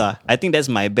 6th place, I think that's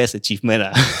my best achievement.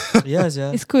 Yes,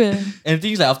 yeah. It's cool. And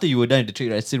things like after you were done with the trick,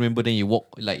 right? I still remember then you walk,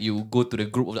 like you go to the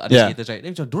group of the other Yeah. skaters, right?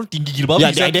 Then macam, dorang tinggi gila babi.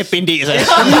 Yeah, sia. dia pendek. You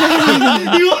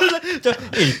were like, macam,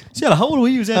 hey, sial, how old were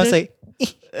you? I was like,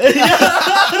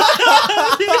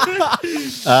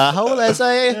 how old was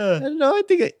I? I don't know. I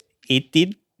think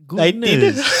 18,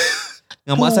 19.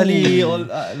 Dengan Mak Saleh, all,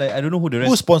 like, I don't know who the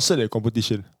Who rest. sponsored that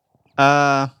competition?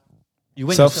 You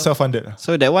went Self-funded.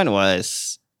 So that one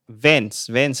was Vans.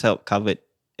 Vans helped covered.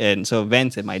 And so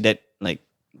Vans and my dad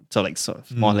sort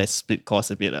of more or less split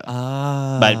costs a bit.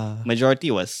 But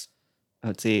majority was, I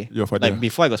would say, Your father. like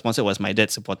before I got sponsored was my dad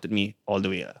supported me all the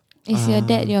way. Is your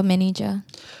dad your manager?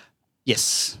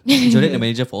 Yes. Is your dad the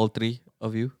manager for all three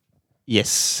of you?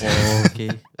 Yes. Oh,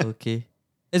 okay.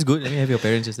 That's good. Let me have your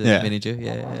parents as the Yeah. manager.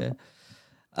 Yeah.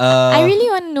 I really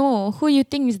want to know who you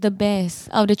think is the best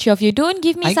out of the three of you. Don't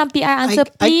give me some PR answer,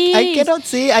 please. I cannot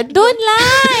say. Don't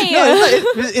lie.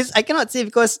 No, I cannot say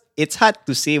because it's hard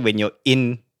to say when you're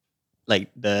in like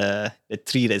the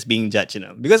tree that's being judged,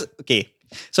 Because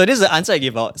so this is the answer I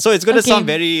give out. So it's gonna Okay. sound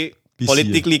very PC,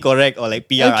 politically correct or like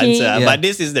PR Okay. answer, Yeah. but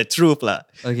this is the truth, lah.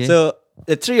 Okay. So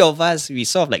the three of us, we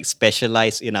sort of like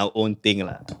specialize in our own thing,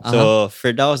 lah. So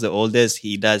Firdaus, the oldest,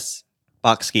 he does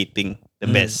park skating the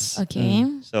best. Okay.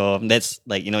 So that's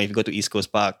like, if you go to East Coast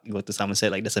Park, you go to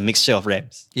Somerset, like there's a mixture of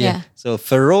ramps. Yeah. So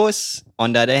Feroz,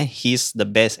 on the other hand, he's the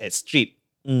best at street.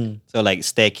 So like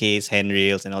staircase,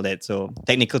 handrails and all that. So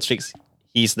technical tricks,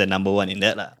 he's the number one in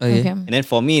that lah. Okay. Okay. And then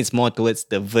for me, it's more towards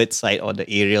the vert side or the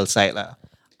aerial side lah.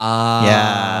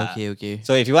 Yeah. Yeah. Okay.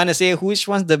 So if you want to say which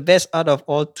one's the best out of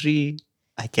all three,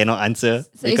 I cannot answer.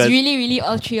 So it's really, really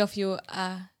all three of you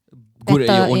are good at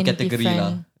better your own in category lah.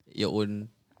 different- Your own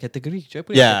category. Should I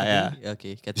put Yeah, it category?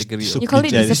 Okay, category. You call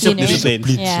it Yeah, discipline, right?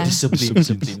 discipline. Yeah.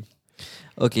 Discipline.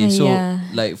 Okay, so Yeah.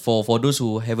 like for those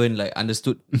who haven't like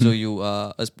understood, so you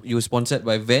were sponsored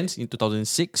by Vans in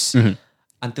 2006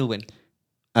 until when?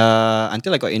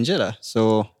 Until I got injured lah.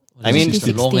 So I mean, It's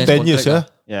a long 16. ass 10 years,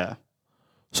 contract yeah. lah.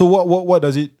 yeah. So what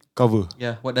does it cover?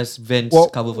 Yeah, what does Vans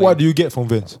What cover for what do you? you get from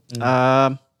Vans?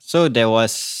 So there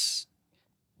was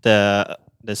the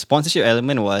sponsorship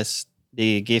element was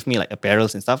they gave me like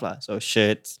apparels and stuff lah. So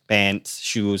shirts, pants,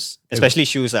 shoes, especially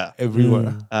shoes lah.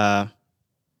 Everyone.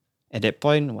 At that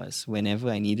point was whenever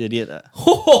I needed it lah.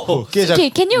 Okay, Okay,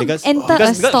 can you enter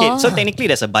a store? okay, so technically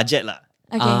there's a budget lah.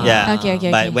 Okay. Yeah. Okay.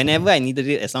 But whenever I needed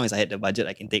it, as long as I had the budget,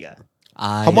 I can take ah.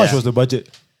 how much yeah. was the budget?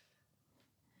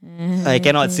 I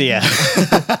cannot say ah.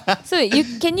 So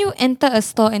can you enter a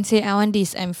store and say I want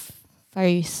this? I'm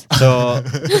Faris. So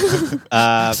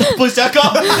so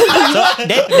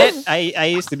that I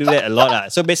used to do that a lot lah.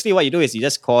 So basically what you do is you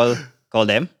just call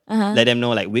them, let them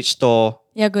know like which store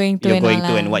You're going to you're and going all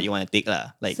to lah. and what you want to take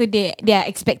lah. Like So they are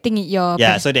expecting it your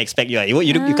yeah, so they expect you.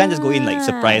 You can't just go in like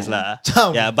surprise lah.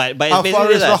 Macam Yeah, but it's basically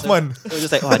Faris lah. Rahman. So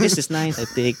just like, oh, this is nice, I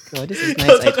take. Oh, this is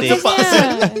nice, I take.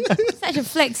 Yeah. Such a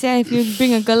flex, yeah. If you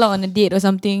bring a girl out on a date or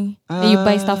something, then you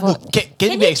buy stuff out.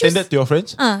 Can it be you extended to your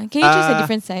friends? Can you choose a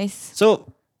different size?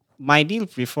 So my deal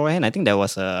beforehand, I think there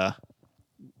was a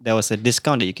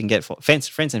discount that you can get for friends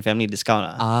and family discount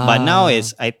lah. But now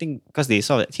is I think because they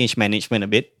sort of changed management a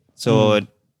bit, so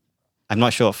I'm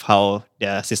not sure of how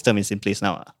their system is in place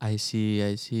now. I see.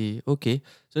 Okay,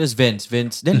 so that's Vans.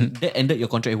 Then that ended your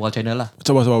contract with Wild China lah.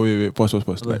 So wait, pause.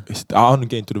 Like, I want to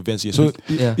get into the Vans here. So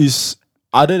Yeah. is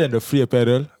other than the free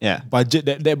apparel, Yeah, budget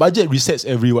that budget resets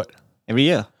every what? every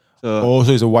year. So Oh,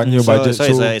 so it's a 1 year budget. so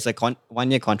it's a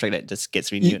 1 year contract that just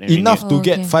gets renewed. and enough renewed. to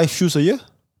get Okay. 5 shoes a year?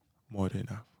 More than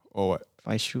enough. Or what?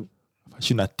 5 shoe.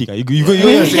 Shoe nothing. You go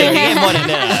say Yeah, more than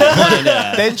that. More than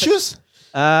that. 10 shoes?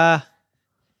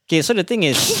 Okay, so the thing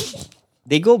is,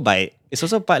 they go by. It's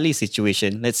also partly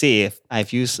situation. Let's say if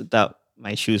I've used up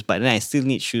my shoes, but then I still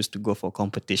need shoes to go for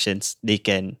competitions, they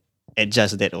can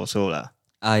adjust that also lah.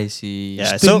 I see.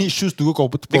 Yeah, Still so need shoes to go for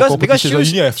because competition. So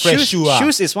shoes, you need a fresh shoe.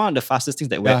 shoes is one of the fastest things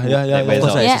that wear. Yeah, that of wears Of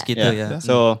course, out. as Yeah. a skater, yeah.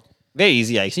 So very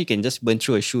easy. Actually, you can just burn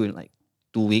through a shoe in like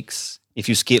 2 weeks if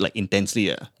you skate like intensely.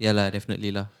 Yeah lah,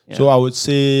 definitely lah. Yeah. So I would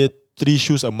say 3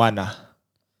 shoes a month.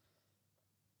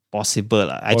 Possible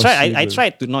lah. I tried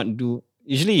Possible. to not do.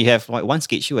 Usually you have like one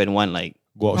skate shoe and one like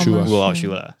Go out shoe. go out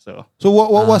shoe lah. So So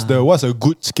what's a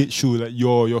good skate shoe? Like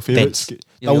your favorite Vans. skate?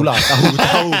 Yo, Tahu yo. lah,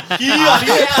 tahu.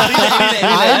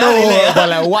 I know, but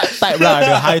like what type lah?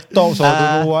 The high tops or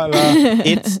don't know what lah.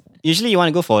 it's usually you want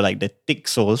to go for like the thick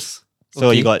soles. So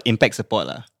Okay. you got impact support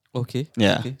lah. Okay.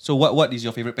 Yeah. Okay. So what is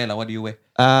your favorite pair lah? What do you wear?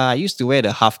 I used to wear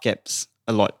the half caps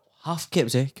a lot. Half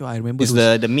caps I remember It's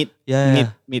those. the mid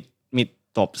Yeah. mid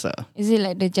tops. Is it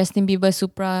like the Justin Bieber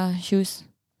Supra shoes?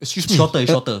 Excuse me. Shorter.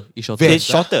 It's shorter. Vans.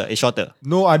 It's shorter.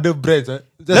 No other brands. No,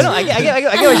 I get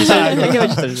what you're saying. I get what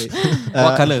you're trying to say.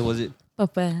 What color was it?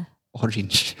 Purple.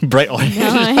 Orange, bright orange.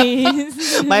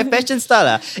 Nice. My fashion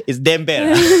style is damn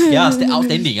bad. Yeah,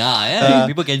 outstanding. Yeah.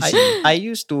 People can see. I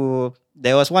used to.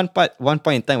 There was one point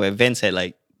in time where Vans had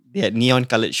like they had neon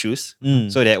colored shoes.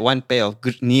 Mm. So they had one pair of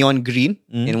neon green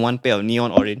and one pair of neon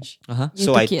orange. Uh-huh. You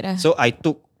So took it lah. I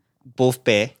took both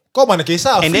pair. Kau mana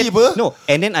kisah? And Free then apa? no,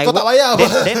 and then I Kau tak bayar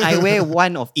apa? then I wear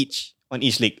one of each on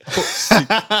each leg.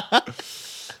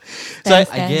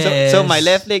 Thanks, I guys. guess. So my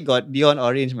left leg got neon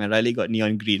orange, my right leg got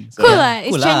neon green. So Cool lah.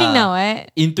 It's Cool trending lah. now, eh?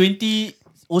 In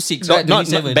 2006, not, right? not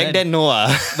 27, back kan? then no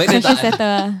Back then Fashion tak.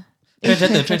 setter.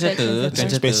 Trendsetter. It's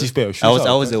expensive pair of shoes.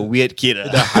 I was a weird kid.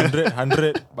 The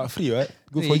 100, but free, right?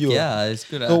 Good for you. Yeah, it's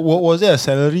good. So was there a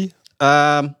salary?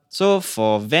 So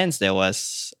for Vans there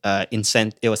was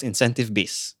it was incentive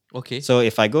based. Okay. So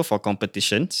if I go for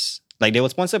competitions, like they will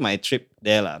sponsor my trip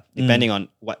there lah, depending on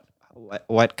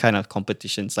what kind of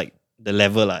competitions, like the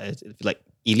level lah. If like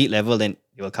elite level, then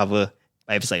it will cover.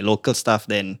 But if it's like local stuff,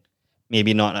 then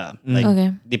maybe not lah. Like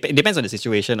Okay. depends on the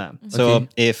situation lah. So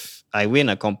if I win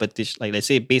a competition, like let's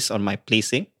say based on my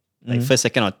placing, like first,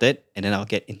 second, or third, and then I'll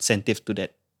get incentive to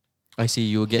that. I see.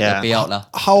 You get Yeah. a payout lah.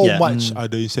 How Yeah. much are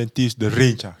the incentives? The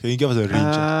range? Can you give us a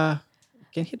range?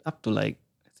 Can hit up to like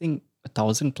I think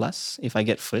 1,000 plus if I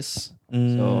get first.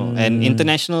 Mm. So and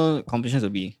international competitions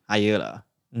will be higher lah.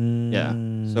 Yeah.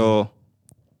 So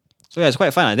yeah, it's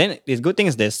quite fun lah. Then the good thing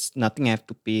is there's nothing I have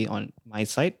to pay on my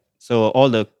side. So all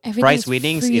the Everything prize is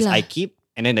winnings free is lah. I keep,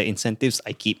 and then the incentives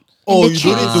I keep. Oh, the you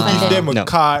trip don't need is to give funded. them a No.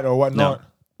 card or whatnot.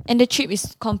 And the trip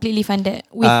is completely funded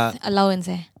with allowance,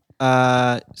 eh?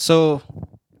 So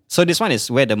So this one is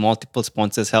where the multiple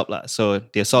sponsors help lah. So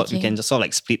they Okay. you can just sort of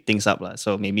like split things up lah.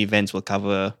 So maybe Vans will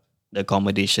cover the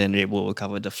accommodation, Red Bull will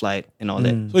cover the flight and all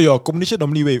that. So your accommodation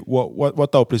normally, wait, what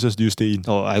type of places do you stay in?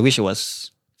 Oh, I wish it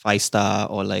was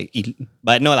 5-star or like,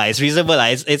 but no lah, it's reasonable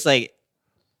lah. It's like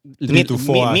 3 to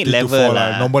 4 mid 3 to level 4 lah.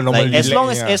 Normal, Like, as relax long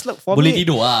ni lah. as for Boleh me,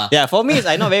 tidur ah. yeah, for me,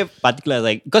 I'm not very particular.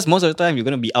 Like, because most of the time you're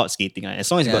gonna be out skating. Right? As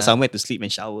long as you got Yeah. somewhere to sleep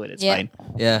and shower, that's Yeah. fine.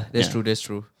 Yeah, that's true. That's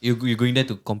true. You're going there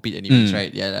to compete anyways,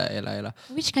 right? Yeah lah.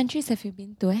 Which countries have you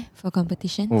been to for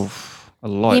competitions? Oof, a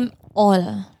lot. Name all.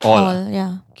 All.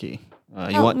 Yeah. Okay.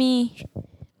 You Help want? me.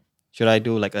 Should I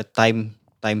do like a time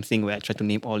thing where I try to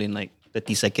name all in like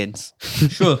 30 seconds?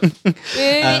 Sure.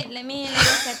 Wait. Let me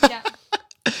set it up.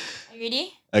 Are you ready?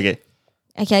 Okay.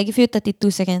 Okay, I'll give you 32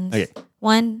 seconds. Okay.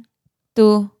 1,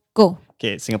 2, go.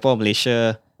 Okay. Singapore,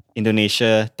 Malaysia,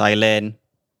 Indonesia, Thailand,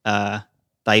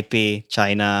 Taipei,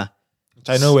 China,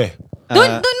 China where?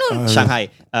 Don't.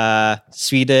 Shanghai,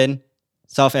 Sweden,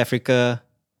 South Africa,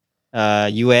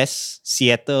 US,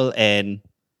 Seattle, and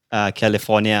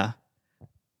California,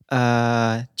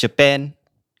 Japan,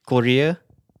 Korea.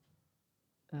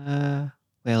 Where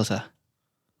else?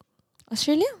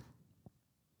 Australia?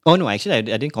 Oh no, actually I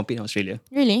didn't compete in Australia.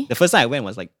 Really? The first time I went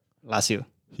was like last year.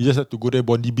 You just had to go there,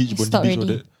 Bondi Beach, You Bondi stopped Beach, all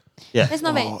already. that. Yeah. That's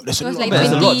not bad. Oh, that's It a was lot, like man.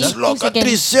 That's a lot, 22 That's a lot, seconds.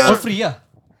 countries, All yeah. free yeah.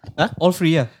 Huh? All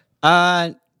free yeah.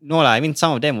 No lah. I mean,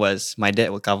 some of them was my dad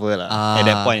will cover lah at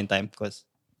that point in time because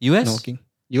US? no working.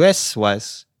 US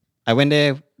was I went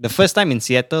there the first time in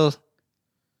Seattle.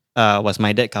 Was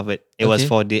my dad covered? It was Okay.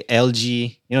 for the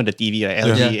LG, you know the TV, right?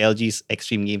 LG's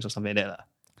Extreme Games or something like that lah.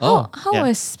 Oh. How Yeah.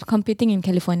 was competing in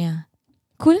California?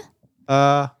 Cool?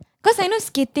 Uh, Because I know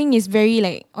skating is very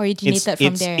like it's originated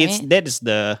from there, right? that is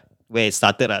the where it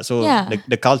started lah. So Yeah.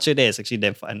 the culture there is actually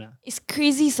damn fun lah. It's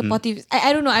crazy supportive.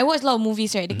 I don't know. I watch a lot of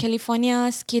movies, right? The California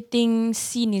skating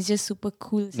scene is just super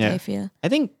cool, so Yeah. I feel. I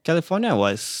think California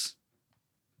was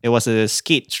a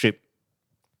skate trip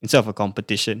instead of a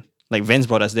competition. Like Vans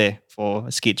brought us there for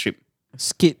a skate trip.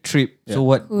 Skate trip. So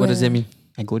what does that mean?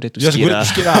 I go there to Just skate go there lah. to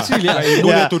skate lah. Like, you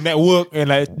go there to network and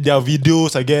like their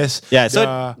videos, I guess. Yeah,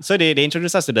 Their- so they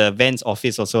introduced us to the Vans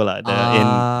office also lah.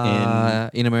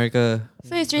 In America.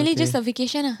 So it's really just a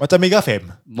vacation. Macam Mega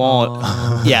Fam. More,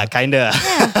 yeah, kinda.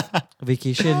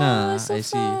 Vacation Oh, so I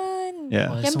see. fun.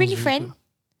 Yeah. Can bring a friend.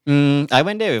 I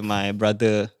went there with my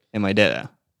brother and my dad.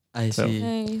 I see.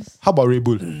 Nice. How about Red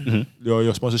Bull?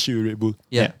 Your sponsorship with Red Bull.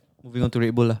 Yeah. Moving on to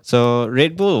Red Bull lah. So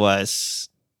Red Bull was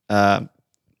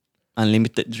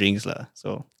unlimited drinks lah.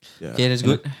 So Okay, that's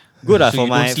good. good lah So for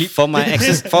you my don't sleep?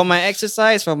 for my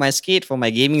exercise, for my skate, for my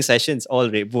gaming sessions, all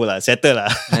Red Bull lah. Settle lah.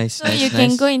 Nice. So you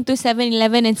can go into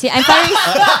 7-Eleven and say, I'm Faris.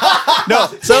 No,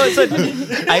 so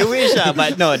I wish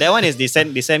but no, that one is they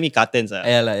send me cartons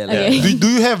Yeah lah. Okay. Do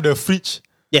you have the fridge?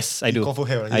 Yes, I do. Confirm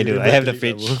have, I do. You I have the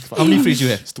better fridge. How many fridge you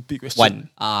have? Stupid question. One.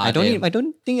 I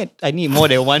don't think I need more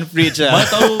than one fridge. Mana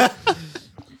tahu.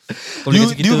 Do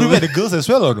you prepare the girls as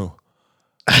well or no?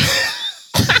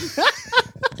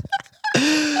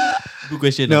 Good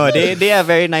question. No, they are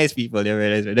very nice people. They're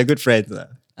very nice. They're good friends lah.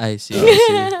 I see.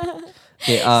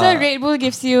 Okay. So Red Bull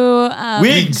gives you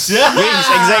Wings. Wings,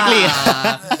 exactly.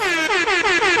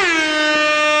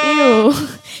 Ew.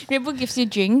 Red Bull gives you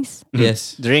drinks,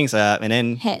 Yes. Drinks and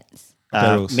then hats.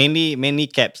 Apparels. mainly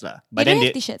caps lah. But They then don't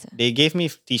have t-shirts. they gave me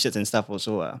t-shirts and stuff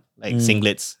also like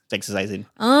singlets to exercise in.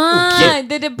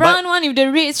 The brown one with the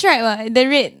red stripe, the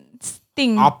red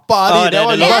thing. Apa ni? That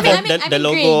one the Yeah, logo. I mean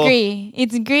logo. grey.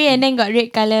 It's grey and then got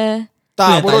red colour.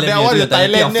 Tak, bro, Thailand that punya, one tu the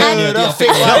Thailand Thailand punya. punya. Dia That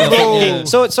fake fake. one,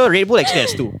 bro. So Red Bull actually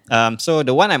has two. So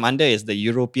the one I'm under is the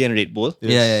European Red Bull.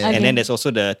 Yeah. Okay. And then there's also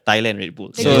the Thailand Red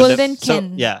Bull. The golden so,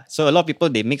 can. yeah. So a lot of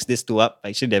people they mix these two up.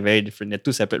 Actually, they're very different. They're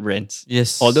two separate brands.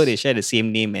 Yes. Although they share the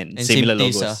same name and, And similar same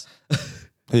taste, logos.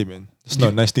 Hey man, it's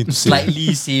not a nice thing to say.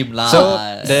 Slightly same lah. So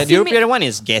the European one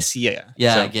is gassier.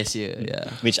 yeah, So, I guess yeah.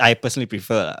 which I personally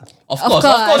prefer. lah. Of course.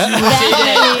 You will say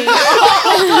that.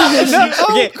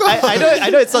 Okay, I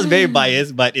know it sounds very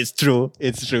biased, but it's true.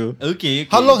 It's true. Okay.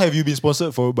 How long have you been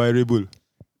sponsored for by Red Bull?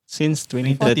 Since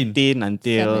 2013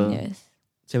 until 7 years.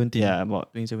 17. yeah,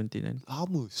 about 2017.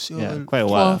 Lama, yeah, quite a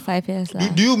 4 while. or 5 years lah.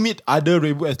 Do you meet other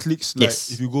Red Bull athletes? Like Yes.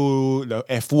 if you go like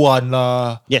F1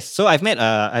 lah. Yes, so I've met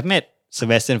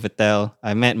Sebastian Vettel.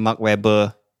 I met Mark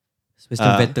Webber.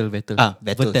 Vettel. Vettel.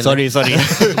 Sorry.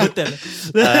 Vettel.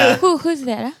 Who's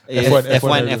that?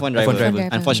 F1 driver. driver.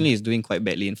 Unfortunately, he's doing quite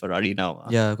badly in Ferrari now.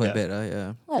 Yeah, quite bad.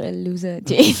 Yeah. What a loser,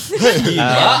 James.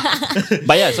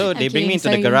 But yeah, so they bring me into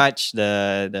the sorry. garage,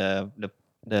 the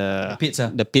Pits, ah?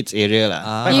 the pits area lah.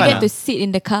 Quite You fun get lah. to sit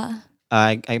in the car.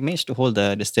 I managed to hold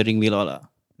the steering wheel all lah.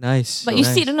 Nice. But you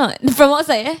see it or not? From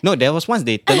outside No, there was once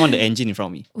they turned on the engine in front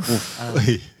of me.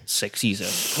 Sexy sir.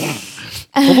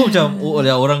 Kau pun macam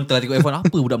orang tengah tengok F1,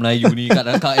 apa budak Melayu ni kat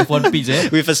F1 pitch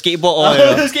With a skateboard all.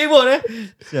 You know. Skateboard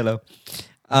Sialah.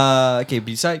 Okay,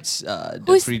 besides the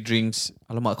Who's- free drinks.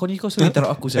 Alamak, kau ni kau selalu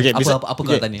interrupt aku. Okay, Apa kau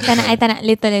nak tanya? Tak nak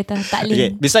later. Tak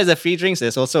Okay, link. besides the free drinks,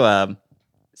 there's also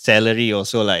salary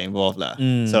also like involved lah.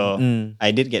 So I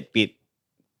did get paid.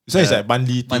 So it's like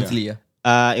monthly. Monthly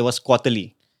It was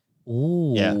quarterly.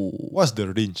 Oh. Yeah. What's the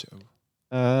range?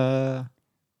 Let's see.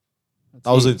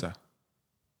 Thousands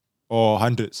or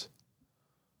hundreds?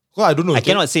 Well, I don't know. I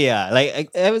cannot say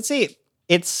like I would say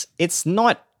it's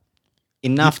not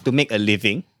enough to make a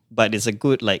living, but it's a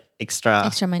good like extra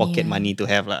Extra money, pocket yeah. money to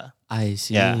have lah. I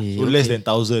see. Yeah. So less than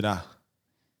 1,000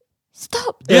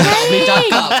 Stop. Dia tak boleh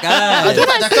cakap kan. Dia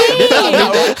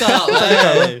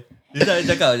tak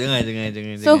cakap. Jangan.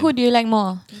 So who do you like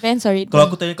more? Vans or Red Kalau Bull?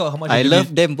 aku tanya kau, how much I you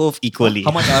love give- them both equally.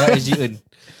 How much RSG earn?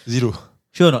 Zero.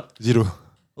 Sure or not? Zero.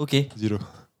 Okay. Zero.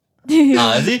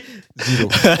 See? Zero.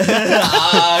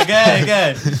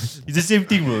 Kan. It's the same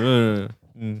thing bro.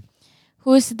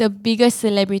 Who's the biggest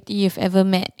celebrity you've ever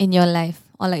met in your life?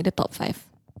 Or like the top 5?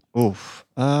 Oof.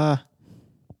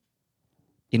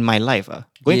 In my life,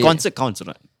 going Yeah. concert counts or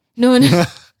not? No.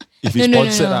 If it's No.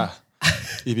 sponsored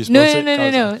If it's No.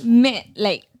 sponsored, Met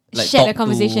like shared a talk to,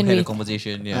 conversation had a with.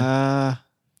 conversation, yeah.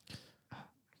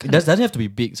 It doesn't have to be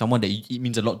big. Someone that it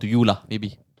means a lot to you lah,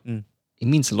 maybe. It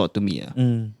means a lot to me.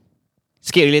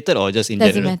 Skate related or just in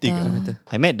Doesn't general? matter.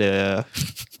 I met the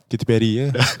Katy Perry, yeah.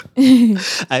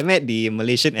 I met the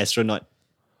Malaysian astronaut.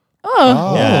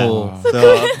 Oh. Yeah. Oh.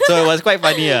 So it was quite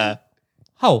funny.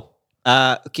 How?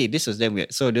 Okay, this was damn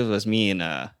weird. So this was me in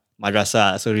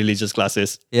madrasah, so religious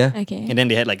classes, Yeah. Okay. and then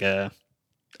they had like a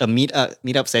meet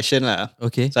up session lah.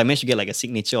 Okay. So I managed to get like a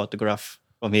signature autograph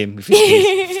from him with his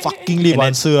face. Fucking lame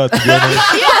answer to be honest.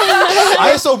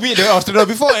 I so beat the Australia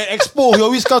before at Expo. He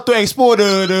always come to Expo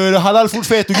the halal food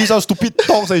fair to give some stupid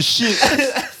talks and shit.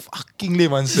 Fucking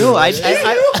lame answer. No, I'm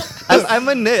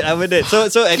a nerd. So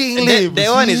Fucking lame. that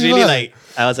one is really Sial. like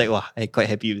I was like, wow, I'm quite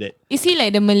happy with that. Is he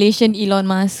like the Malaysian Elon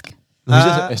Musk? No, he's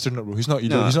just an astronaut, bro. He's not.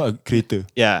 no. He's not a creator.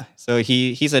 Yeah. So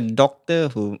he's a doctor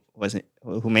who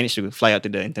managed to fly out to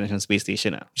the International Space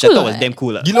Station. Which I Cool thought was what? damn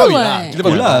cool. Gila Cool lah. what? Gila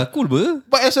Cool banget. lah. Cool ber.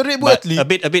 But as a Red Bull But athlete,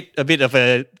 a bit of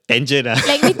a tangent.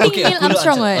 Like meeting Neil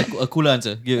Armstrong what? A cooler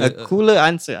answer. A cooler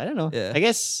answer. I don't know. Yeah. I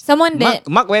guess Someone that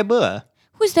Mark Webber.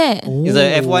 who's that? He's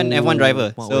a F1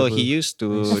 driver. Mark So Webber. he used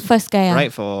to The first guy.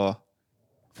 ride for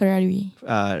Ferrari.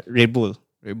 Red Bull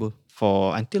Red Bull.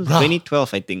 for until Bruh.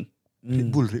 2012, I think.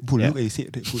 Red Bull. Yeah. Look at he said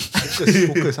Red Bull.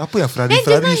 Focus. Apa yang Ferrari Then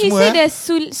just now he semua said eh? there's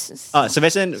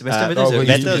Sebastian Vettel is a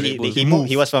Vettel, Red Bull.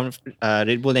 he was from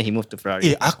Red Bull, then he moved to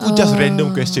Ferrari. Aku just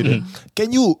random question. Can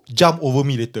you jump over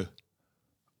me later?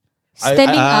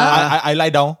 standing up. I lie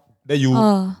down. Then you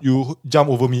jump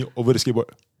over me over the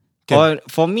skateboard. Can. Or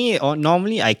for me, or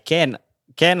normally I can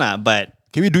but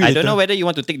Can we do it I later? don't know whether you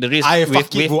want to take the risk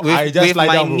Fuck it, bro. I just with lie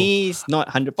my down, bro. knees not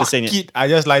 100% Fuck yet. it. I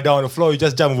just lie down on the floor. You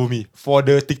just jump over me for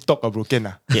the TikTok, bro. Can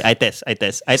lah. Yeah, I test.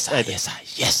 Yes.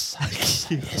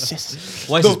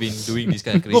 Why has been doing this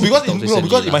kind of crazy No, because TikToks in, recently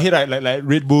because in lah? my head, right, like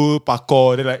Red Bull,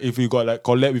 parkour, then like if you got like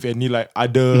collab with any like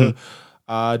other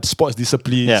sports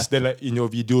disciplines, Yeah. then like in your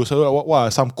videos, so like, what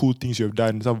are some cool things you have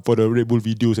done? Some for the Red Bull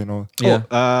videos and all. Yeah.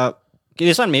 Okay,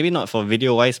 this one maybe not for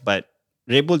video wise, but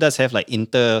Red Bull does have like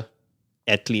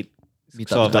inter-athlete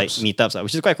sort of like meetups,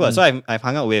 which is quite cool. So I've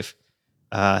hung out with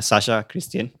Sasha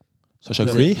Christian. Sasha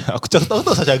Grey? Aku tak tahu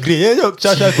Sasha Grey ya.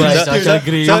 Sasha Grey.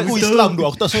 Grey. Aku Islam tu.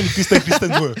 Aku tak tahu ni Kristen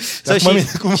semua. So Aku main-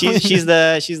 she's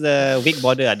the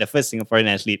wakeboarder, the first Singaporean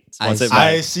athlete sponsored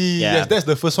by. I see. Yeah. Yes, that's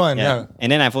the first one. Yeah.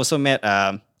 And then I've also met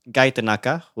Guy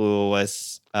Tanaka, who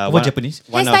was What Japanese?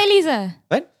 Hairstylist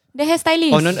What? The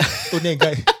hairstylist. Oh no, no. Tony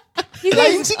guy. He's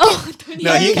Lying like, sikit. oh, Tony.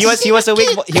 No, he was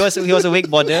a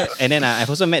wakeboarder, and then I've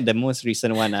also met the most recent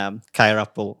one, Kai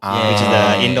Rapo, which is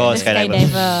the indoor The skydiver.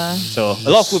 skydiver. So a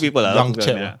lot of cool people. A lot Young of people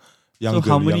chap. yeah. Young So girl,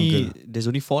 how young many? girl. There's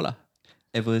only 4 lah.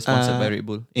 Ever sponsored by Red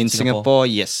Bull In Singapore,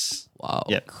 yes. Wow.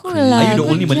 Yeah. Cool lah. Are you the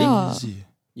good only Malay? job.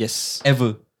 Yes.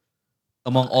 Ever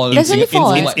among all. There's only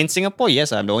 4. In Singapore,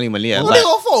 yes, I'm the only Malay. Oh, But they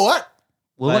got 4, what?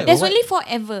 Worldwide, There's worldwide? only 4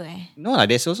 ever no,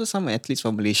 there's also some athletes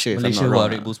from Malaysia. Malaysia if I'm who not are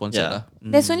wrong. Red Bull sponsored Yeah. lah.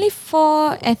 There's only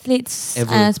 4 athletes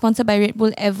Ever. sponsored by Red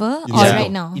Bull ever or Singapore. right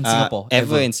now. In Singapore,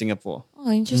 Ever ever. in Singapore. Oh,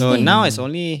 interesting. So now it's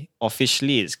only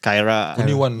officially it's Kyra.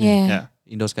 Only one. Yeah. Yeah.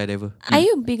 Indoor skydiver. Are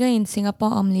you bigger in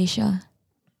Singapore or Malaysia?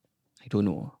 I don't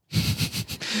know.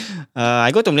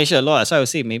 I go to Malaysia a lot, so I would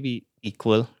say maybe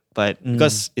equal. But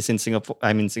because it's in Singapore,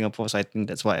 I'm in Singapore, so I think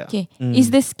that's why. Okay.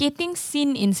 Is the skating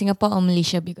scene in Singapore or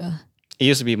Malaysia bigger? it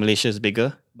used to be Malaysia's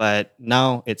bigger, but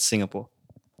now it's Singapore.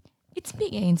 It's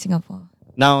big in Singapore.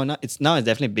 Now it's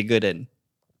definitely bigger than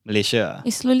Malaysia.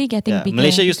 It's slowly getting Yeah, bigger.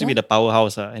 Malaysia and used to be bigger. the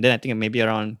powerhouse, and then I think maybe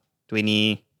around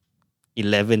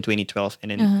 2011, 2012, and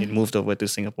then it moved over to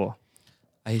Singapore.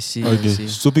 I see. I Okay. see.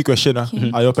 Stupid question.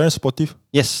 Are your parents supportive?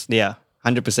 Yes, they are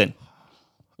 100%.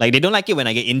 Like they don't like it when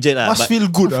I get injured, Must but feel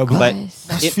good, bro. but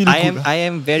Must it- feel I good. am I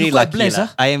am very You quite lucky. blessed, lah.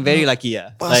 I am very lucky.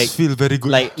 Must feel very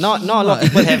good. Like not a lot of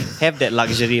people have that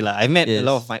luxury. I met a Yes.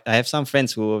 lot of I have some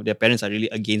friends who their parents are really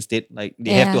against it. Like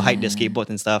they have to Yeah. hide their skateboards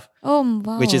and stuff, Oh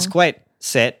wow. which is quite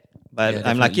sad. But Yeah,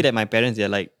 I'm lucky definitely. that my parents, they're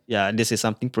like, yeah, this is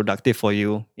something productive for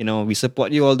you. You know, we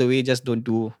support you all the way. Just don't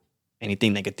do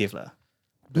anything negative, lah.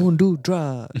 Don't do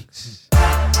drugs.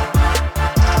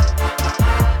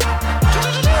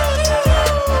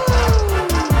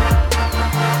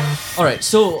 All right,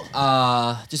 so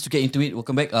just to get into it,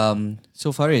 welcome back. So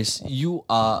Faris, you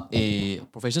are a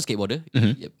professional skateboarder,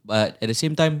 Yep. But at the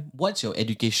same time, what's your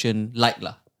education like,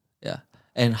 lah? Yeah,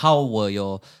 and how were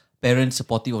your parents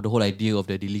supportive of the whole idea of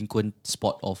the delinquent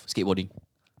sport of skateboarding?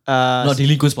 Not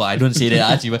delinquent sport. I don't say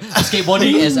that, actually, but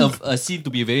skateboarding as a seen to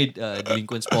be a very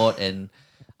delinquent sport, and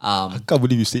I can't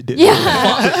believe you said that. Yeah,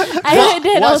 I heard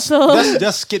that What's- also.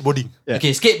 Just skateboarding.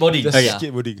 okay, skateboarding. Just yeah.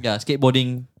 skateboarding. Yeah,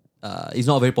 skateboarding is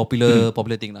not a very popular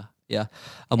thing lah. Yeah,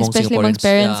 among Especially Singaporeans. amongst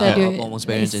parents, yeah, amongst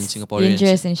parents and it's Singaporeans.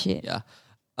 dangerous and shit. Yeah.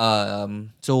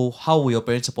 So how were your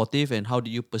parents supportive, and how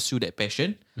did you pursue that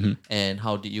passion, and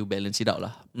how did you balance it out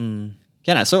lah?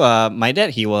 Yeah, so my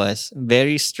dad, he was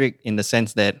very strict in the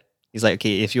sense that he's like,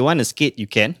 okay, if you want to skate, you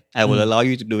can. I will allow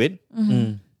you to do it.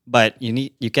 But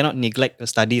you cannot neglect your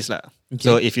studies lah.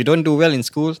 So if you don't do well in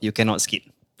school, you cannot skate.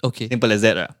 Okay. Simple as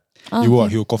that lah. Oh, You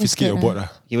okay. will confiscate That's your good, board.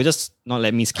 He will just not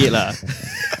let me skate lah.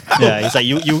 Yeah, it's like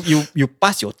you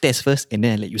pass your test first and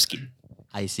then I let you skate.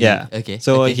 I see. Yeah. Okay.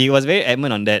 So okay. he was very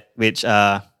adamant on that, which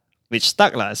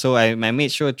stuck lah. So I made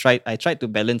sure I tried to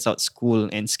balance out school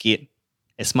and skate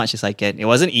as much as I can. It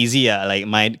wasn't easy. Like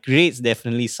my grades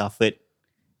definitely suffered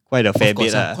quite a fair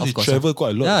course, bit. ah. You Of course, travel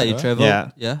quite a lot. Yeah, you travel. Yeah.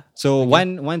 Yeah. So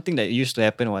one thing that used to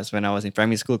happen was when I was in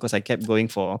primary school, because I kept going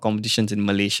for competitions in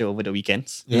Malaysia over the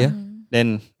weekends. Yeah.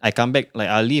 Then I come back,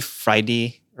 like I'll leave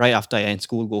Friday right after I end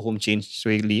school, go home, change,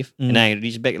 straight leave. And then I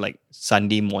reach back like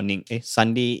Sunday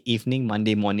evening,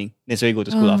 Monday morning. Then straight go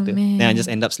to school Oh, after. Then I man. just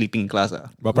end up sleeping in class.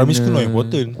 But primary school not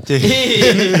important.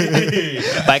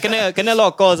 But I kena a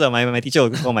lot of calls. My teacher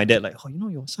would call my dad like, oh, you know,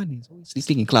 your son is always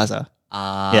sleeping in class.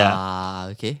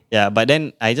 Okay. Yeah, but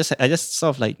then I just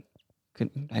sort of like,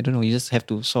 I don't know, you just have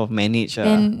to sort of manage.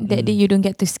 Then that day you don't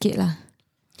get to skate lah.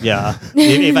 Yeah.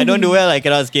 if I don't do well, I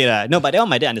cannot skate. No, but that one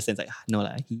my dad understands. Like, no,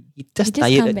 he just just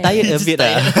come tired back. a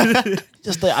bit.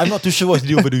 Just like, I'm not too sure what he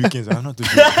do over the weekends. I'm not too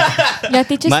sure. Your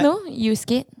teachers My- know you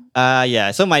skate? Yeah.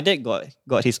 So my dad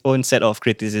got his own set of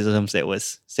criticisms that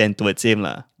was sent towards him.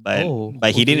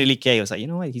 But he didn't really care. He was like, you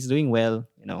know what, he's doing well,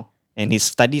 you know. And his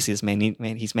studies he's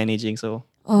managing. So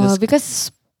Oh, just-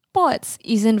 because sports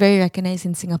isn't very recognized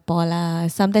in Singapore lah.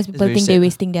 Sometimes people very think sad they're lah.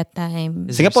 wasting their time.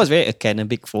 Singapore is very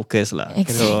academic focused. So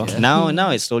Exactly. now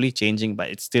it's slowly changing, but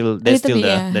that's A still little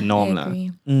bit, the norm. I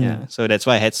agree. Yeah. So that's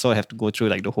why I have to go through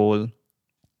like the whole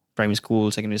primary school,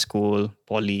 secondary school,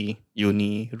 poly,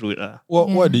 uni route.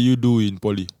 What do you do in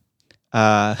poly?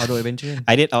 Outdoor adventure.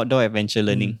 I did outdoor adventure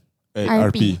learning. At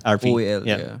RP. RP. OAL.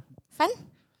 Yeah. Yeah. Fun?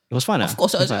 It was fun. Of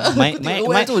course, My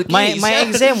OAL my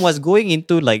exam was going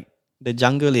into like the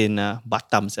jungle in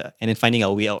Batam, and then finding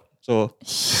our way out. So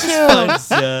Sure.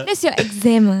 That's your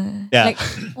exam. Yeah. Like,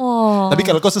 oh. Tapi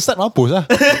kalau kau sesat mampus lah.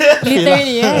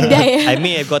 Literally, I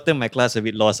may have gotten my class a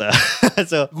bit lost.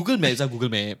 So Google Maps. Google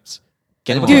Maps.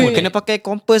 kena pakai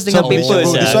compass dengan Dude. paper.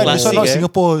 Bro, this one not Classic,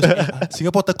 Singapore.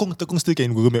 Singapore tekong still can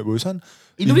Google Map bro. This one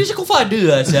Indonesia confirm ada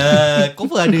lah, sia.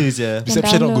 Confirm ada, sia.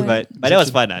 reception not good. download. But that was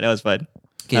fun. That was fun.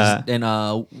 Okay, then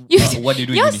You, what do you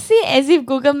do in you uni? say as if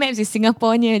Google Maps is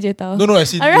Singaporenya je tau. No, I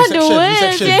see Around the world,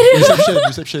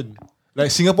 reception. Like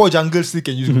Singapore jungle still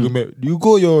can use Google Map. You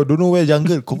go your don't know where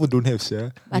jungle, confirm don't have,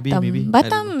 yeah. Batam. maybe.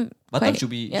 Batam. Batam quite- should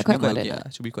be yeah, quite modern okay, lah.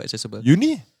 should be quite accessible.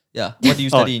 Uni? Yeah. What do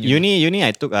you study in uni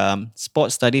I took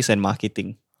sports studies and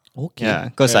marketing. Okay.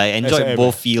 Yeah, because I enjoyed SIM,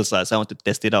 both fields, so I want to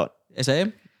test it out.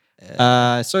 SIM?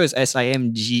 So it's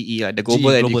SIMGE, the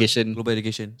Global Education. Global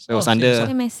Education. So it was Oh, under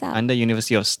Sorry, mess up. under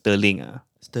University of Stirling.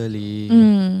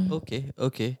 Sterling.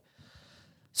 Okay.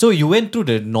 So you went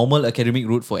through the normal academic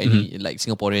route for any like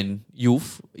Singaporean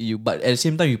youth, but at the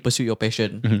same time you pursued your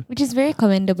passion. Which is very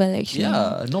commendable actually.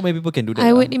 Yeah, not many people can do that.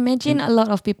 I lah. would imagine a lot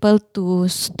of people to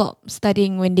stop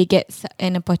studying when they get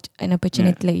an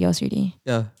opportunity like yours really.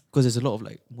 Yeah. Because there's a lot of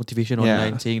like motivation Yeah.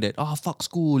 online saying that fuck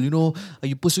school, you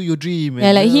pursue your dream.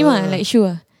 Yeah, and, like him like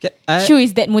Shu Shu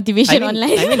is that motivation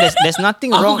online. I mean, there's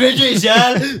nothing Aku wrong. graduate,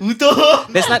 Sial. Betul.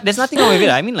 There's nothing wrong with it.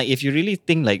 I mean, like, if you really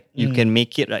think like you can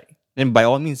make it, right, then by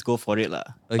all means go for it, lah.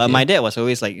 Okay. But my dad was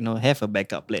always like, have a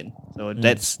backup plan. So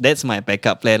that's my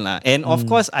backup plan, lah. And of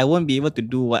course, I won't be able to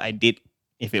do what I did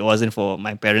if it wasn't for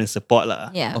my parents' support,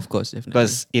 lah. Yeah. Of course, definitely.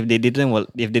 Because if they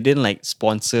didn't like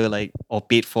sponsor like or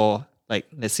paid for like,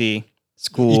 let's say,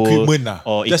 school Equipment lah.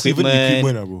 or Just even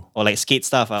equipment lah, bro. or like skate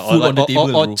stuff Food on the table,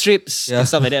 or bro. trips Yeah. and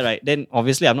stuff like that, right? Then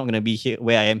obviously I'm not gonna be here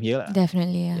where I am here, lah.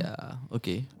 Definitely, yeah. Yeah,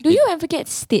 okay. Do you ever get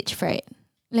stage fright?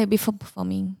 Like before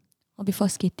performing or before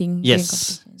skating? during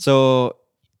Yes. competitions? So,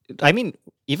 I mean,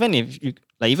 even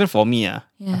for me, Yeah.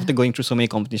 after going through so many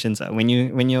competitions, when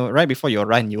you're right before your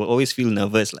run, you will always feel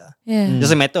nervous, lah. Yeah.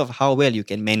 Just a matter of how well you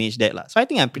can manage that, lah. So I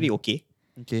think I'm pretty okay.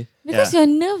 Okay. Because your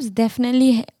nerves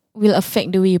definitely will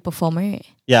affect the way you perform, right?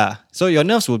 Yeah. So your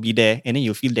nerves will be there, and then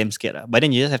you feel damn scared, lah. But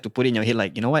then you just have to put in your head,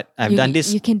 like, you know what? I've done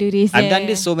this. You can do this. I've done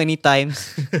this so many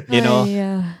times.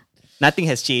 Yeah. Nothing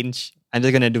has changed. I'm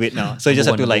just gonna do it now. So you just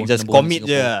have to like just Number one commit in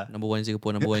je. Singapore. Number one in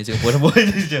Singapore. Number one in Singapore. Number one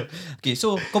in Singapore. Okay, so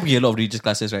kau pergi a lot of religious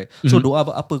classes, right? So doa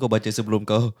apa kau baca sebelum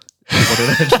kau?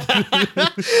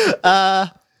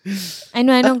 I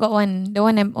know got one. The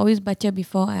one I'm always baca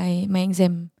before my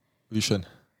exam. Which one?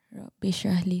 Rabbi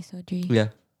Shrah li Sadri.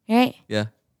 Yeah, Right? yeah.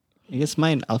 I guess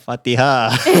mine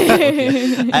Al-Fatihah.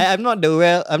 I'm not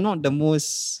the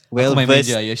most well Aku main versed.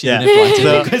 meja. You actually don't have to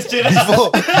answer the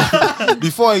question.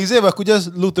 Before exam, aku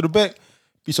just look to the back.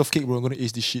 Piece of cake, bro. I'm gonna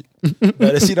ace this shit.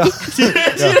 That's it lah.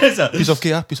 Yeah. Piece of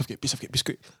cake, piece of cake, piece of cake, piece of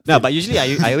cake. No, but usually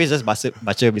I always just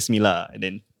baca Bismillah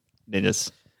and then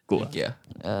just go. Yeah.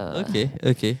 Uh,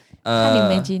 Okay.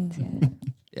 Can't imagine.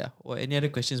 Yeah. Well, any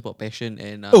other questions about passion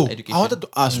and I education? wanted to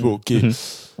ask, bro. Okay,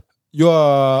 you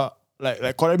are like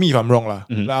correct me if I'm wrong, lah.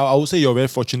 Like, I would say you're very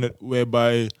fortunate,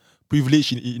 whereby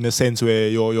privileged in a sense where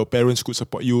your parents could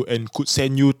support you and could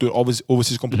send you to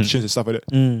overseas competitions and stuff like that.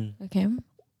 Okay.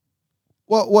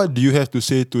 What do you have to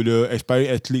say to the aspiring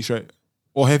athletes, right?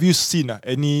 Or have you seen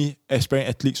any aspiring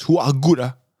athletes who are good,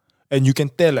 and you can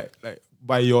tell like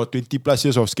by your 20 plus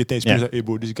years of skating experience, like, hey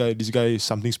bro, this guy is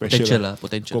something special.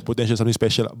 Potential. Got potential, something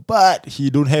special. But he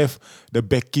don't have the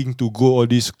backing to go all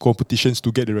these competitions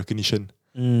to get the recognition.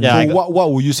 Yeah, So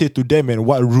what would you say to them, and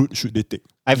what route should they take?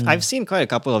 I've seen quite a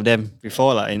couple of them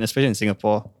before, and especially in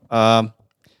Singapore. And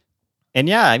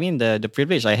yeah, I mean the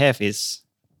privilege I have is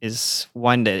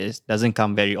one that doesn't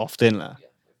come very often, lah.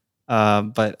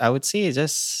 But I would say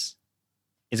it's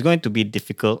going to be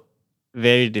difficult,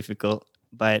 very difficult.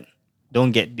 But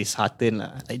don't get disheartened,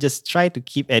 lah. Like, just try to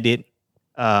keep at it.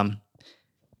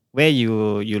 Where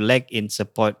you lack in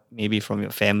support, maybe from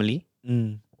your family,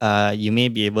 you may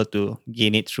be able to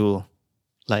gain it through,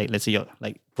 like, let's say, your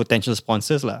like potential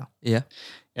sponsors, lah. Yeah.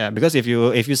 Yeah, because if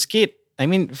you skate, I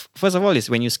mean, first of all, is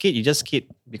when you skate, you just skate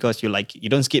because you like it. You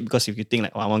don't skate because if you think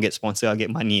like, I want to get sponsored, I'll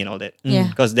get money and all that. Yeah.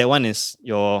 Because that one is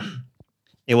it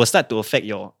will start to affect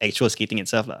your actual skating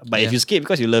itself, lah. But if Yeah. you skate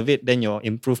because you love it, then your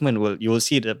improvement you will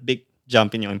see the big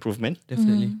jump in your improvement.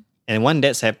 Definitely. And once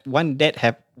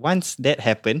that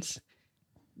happens,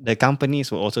 the companies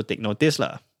will also take notice,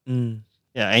 lah.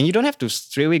 Yeah, and you don't have to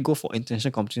straight away go for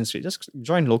international competitions straight. Just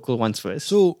join local ones first.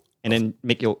 So and then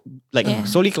make your Yeah.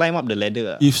 slowly climb up the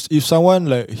ladder. if someone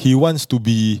like he wants to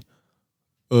be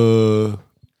a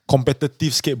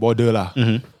competitive skateboarder lah,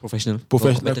 Professional.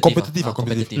 competitive.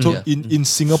 So yeah. in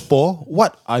Singapore,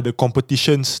 what are the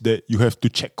competitions that you have to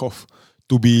check off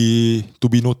to be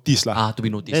noticed lah? To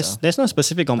be noticed. There's no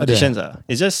specific competitions.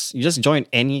 It's just you just join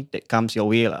any that comes your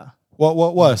way, lah.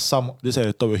 What are some just at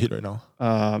the top of your head right now?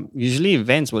 Usually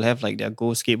events will have like their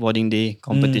Go Skateboarding Day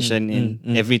competition in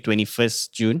every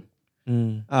 21st June.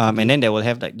 And then they will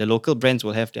have like the local brands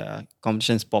will have their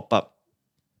competitions pop up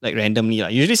like randomly.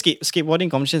 Usually skateboarding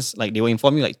competitions, like they will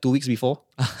inform you like 2 weeks before.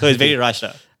 So it's very rushed.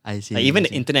 I see. Like even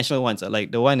the international ones, like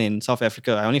the one in South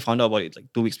Africa, I only found out about it like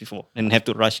 2 weeks before and have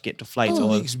to rush get to flights.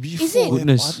 Oh, or Is it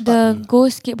Goodness. the Go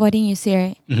Skateboarding you say,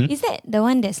 right? Is that the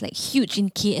one that's like huge in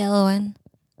KL one?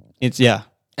 It's yeah.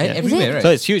 Everywhere, right? So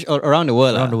it's huge around the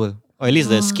world. Around the world. Or at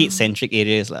least the skate centric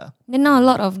areas. Lah. Then now a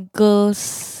lot of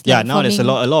girls. Yeah, like, now there's a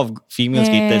forming- lot of female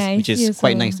skaters, I which see is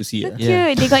quite also. nice to see. So lah.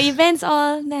 cute. They got events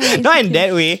all. Nice. Not in that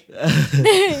way.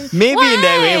 Maybe in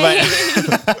that way, but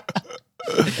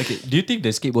Okay. Do you think the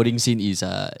skateboarding scene is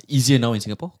easier now in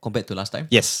Singapore compared to last time?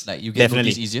 yes, Like you get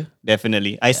definitely noticed easier?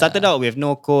 Definitely. I started out with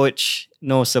no coach,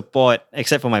 no support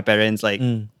except for my parents, like,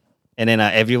 and then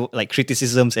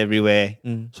criticisms everywhere.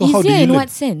 So how do Easier you in learn? what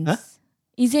sense?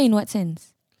 Easier in what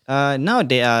sense? Now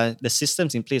there are the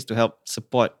systems in place to help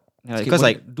support Because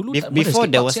like Dulu tak ada before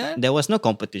skate there parks, was yeah? there was no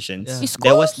competitions. Yeah. East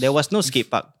There was no skate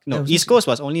park. No, Yeah, East Coast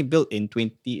was only built in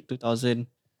 2000.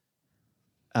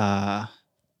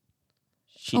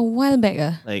 Shit, A while back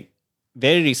like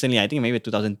very recently. I think maybe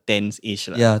 2010s ish.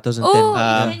 Yeah, 2010. Oh,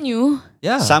 Um, is that new?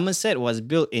 yeah. Somerset was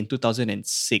built in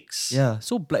 2006. Yeah.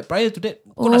 So like prior to that,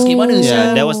 kau nak skate mana? Oh. sia?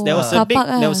 Yeah, there was Car park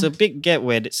there lah. was a big gap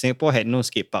where Singapore had no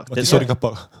skate park. Mati sorry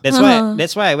kapak.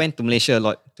 That's why I went to Malaysia a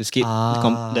lot to skate Ah.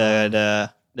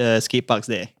 the skate parks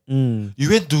there. Mm. You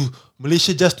went to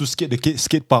Malaysia just to skate the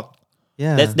skate park.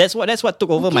 Yeah. That's what took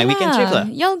over my weekend trips lah.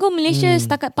 Y'all go Malaysia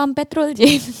setakat pump petrol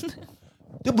je.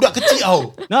 Dia budak kecil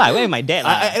tau. No, I went with my dad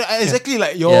lah. Exactly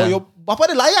like Yeah. your bapa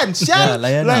ada layan sial. Yeah,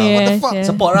 layan Like, lah. what the Yes, fuck? yes.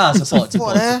 Support lah,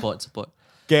 Support, eh. support.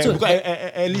 Okay, So, because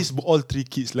at least all three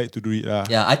kids like to do it lah.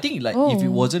 Yeah, I think like if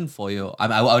it Oh. wasn't for your, I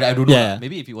don't know. Yeah.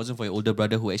 Maybe if it wasn't for your older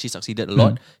brother who actually succeeded a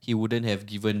lot, he wouldn't have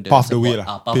given the Paved the support. way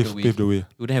lah. Paved Paved the way.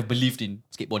 He wouldn't have believed in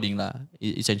skateboarding lah.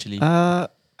 Essentially.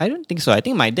 I don't think so. I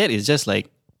think my dad is just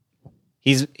like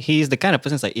he's the kind of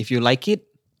person that's like if you like it,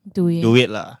 Do it. do it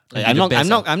lah. Like, And do the best,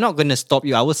 I'm not gonna stop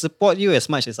you. I will support you as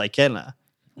much as I can lah.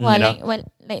 Wow, You know?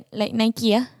 like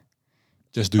Nike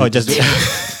Just do Oh, it. just do it.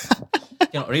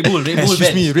 Red Bull Excuse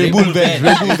Vans. me, Red Bull Vans,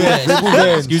 Red Bull Vans, Red Bull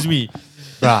Vans. Excuse me.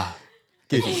 Bruh.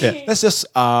 Okay, let's just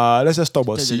talk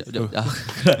about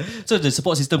So the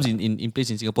support systems in place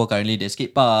in Singapore currently, there's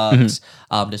skate parks,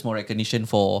 there's more recognition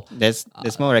for, There's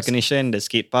more recognition. The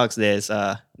skate parks. There's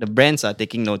the brands are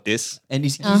taking notice. and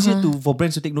it's easier for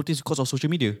brands to take notice because of social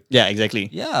media. Yeah, exactly.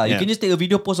 Yeah, you can just take a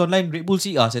video post online, Red Bull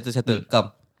see, settle,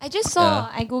 come. I just saw,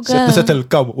 I Google. settle.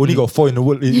 Come, only got 4 in the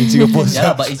world in Singapore.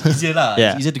 Yeah, but it's easier lah.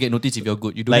 Yeah. It's easier to get noticed if you're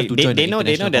good. You don't Like have to join they the know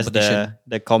international there's competition.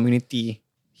 the community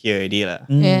here already lah.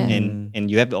 Yeah. And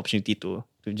you have the opportunity to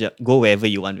go wherever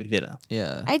you want with it lah.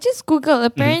 Yeah. I just Googled.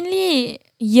 Apparently,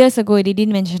 years ago, they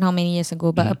didn't mention how many years ago,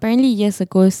 but apparently years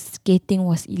ago, skating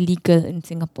was illegal in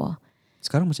Singapore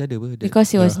Sekarang masih ada apa?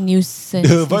 because it was nuisance.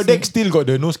 The Verdex still got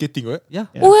the no skating, right? Yeah.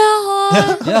 Well,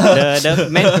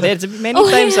 There's many Oh,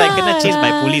 times I kena yeah. chased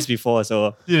by police before,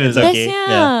 so it's that's okay.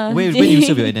 Yeah. Where you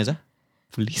serve your NS?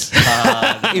 Police.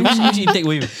 Which intake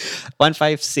were you?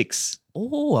 156.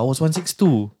 Oh, I was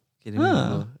 162. Okay,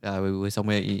 yeah, we were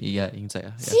somewhere inside.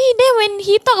 Yeah. see, then when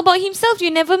he talk about himself, you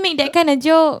never make that kind of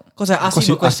joke. Because I asked Because him a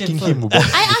you're question asking first. him about.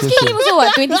 I asking him also what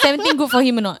 2017 good for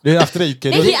him or not? Then after that you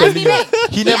can. Then he asked me back.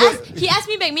 He He asked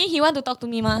me back. Me, he want to talk to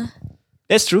me mah.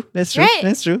 That's true. That's true. Right?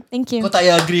 That's true. Thank you. Kau tak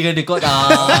payah agree dengan dia. Kau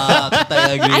tak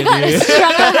payah agree I dengan got a dia.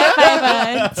 strong high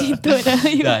five. Cintut dah.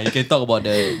 Yeah, you can talk about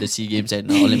the SEA Games and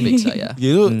Olympics lah. Yeah.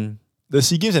 You know, the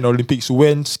SEA Games and Olympics,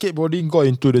 when skateboarding got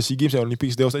into the SEA Games and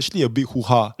Olympics, there was actually a big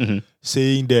hoo-ha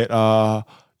saying that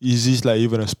is this like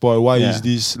even a sport? Why is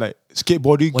this like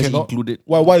skateboarding Why is it cannot included?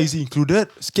 Why is it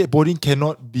included? Skateboarding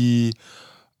cannot be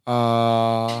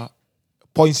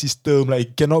point system, like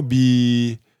it cannot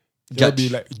be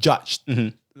like judged.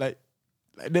 Like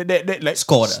that like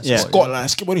Scored lah, scored lah.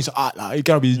 Skateboarding is art lah. It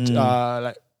cannot be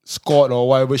like scored or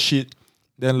whatever shit.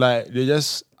 Then like they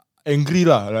just angry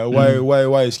lah. Like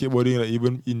why is skateboarding like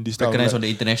even in this type of, Recognized like, on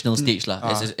the international stage lah.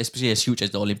 Especially as huge as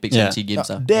the Olympics and SEA Games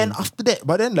lah. then after that,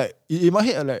 but then like in my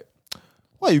head I'm like,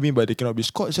 what you mean by they cannot be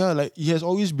scored? Like it has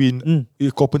always been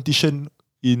a competition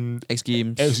in X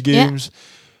Games. X Games.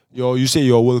 You say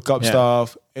your World Cup Yeah.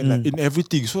 stuff and like in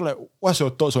everything. So like, what's your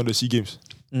thoughts on the SEA Games?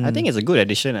 I think it's a good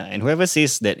addition, and whoever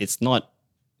says that it's not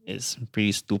is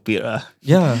pretty stupid.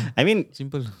 Yeah. I mean,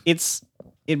 Simple.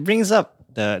 it brings up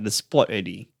the sport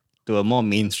already to a more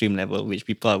mainstream level, which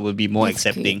people will be more That's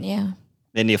accepting. great, yeah.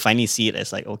 Then they finally see it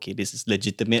as like, okay, this is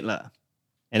legitimate lah.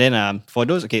 And then for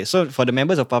those, okay, so for the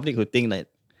members of public who think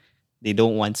that they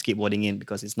don't want skateboarding in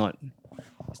because it's not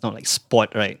like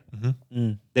sport, right?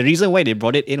 The reason why they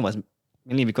brought it in was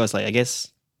mainly because like I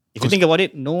guess if you think about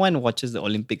it, no one watches the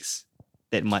Olympics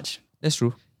that much. That's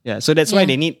true. Yeah, so that's why Yeah.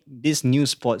 they need these new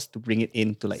sports to bring it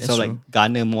in to like That's sort of like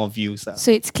garner more views.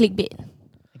 So it's clickbait.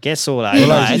 I guess so lah.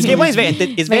 lah, Skateboarding is very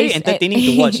it's very Very entertaining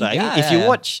to watch lah. I mean, Yeah, if you yeah.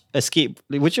 watch a skate,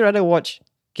 like, would you rather watch?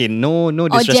 Okay, no Or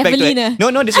disrespect to javelin,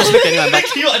 no disrespect to anyone. But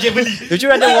would you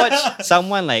rather watch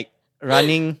someone like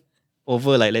running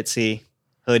over like let's say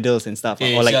hurdles and stuff,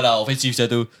 or like lah, offensive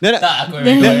satu. no, Tak, aku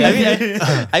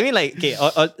I mean like okay,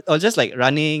 or just like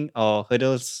running or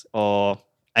hurdles or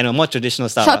I know more traditional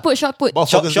stuff. Shot put.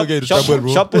 Motherfuckers don't get into trouble,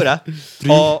 bro. Shot put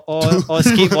or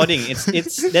skateboarding. It's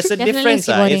there's a Definitely difference.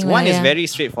 It's skateboarding one lah, is yeah. very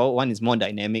straightforward, one is more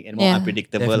dynamic and more Yeah.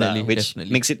 unpredictable, Definitely, which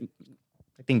definitely. makes it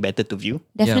I think better to view.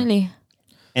 Definitely.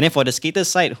 And then for the skater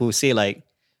side who say like,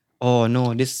 oh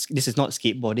no, this is not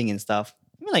skateboarding and stuff.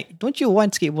 mean, like, don't you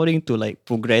want skateboarding to like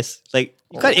progress? Like,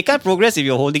 it can't progress if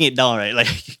you're holding it down, right?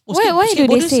 Like, Why do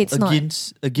they say it's not?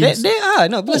 Against they are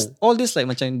no because all this like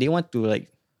macam they want to like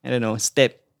I don't know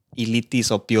step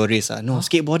elitist or purists. No,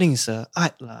 skateboarding is a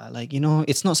art lah. Like, you know,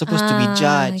 it's not supposed to be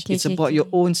judged. Okay, It's okay, about okay.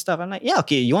 your own stuff. I'm like, yeah,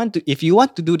 okay. If you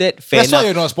want to do that, fair That's why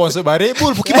enough. you're not sponsored by Red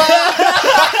Bull, Pokemon.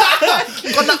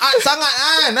 Kau nak art sangat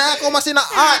kan? Kau masih nak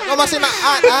art. Kau masih nak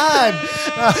art kan?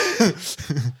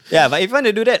 Yeah, but if you want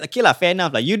to do that, okay lah, fair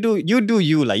enough. Like you do you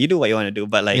like you do what you want to do.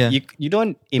 But like Yeah. you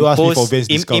don't Don't ask me impose for Vans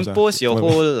discounts, impose your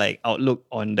Whatever. whole like outlook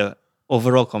on the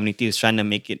overall community is trying to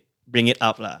bring it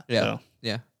up lah. Yeah. So,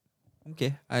 Yeah.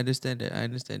 Okay, I understand that.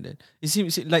 It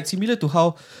seems like similar to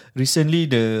how recently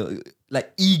the like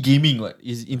e-gaming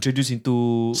is introduced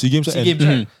into SEA Games,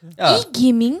 right? Yeah.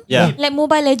 E-gaming? Yeah. Like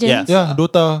Mobile Legends? Yeah,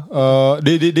 Dota.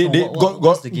 They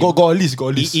what's the game? got a list.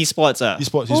 esports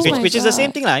Esports. Oh which, my which is the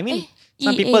same God. thing lah. I mean,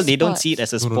 some EA people they don't Sports. see it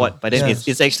as a No, no, sport, but then Yeah.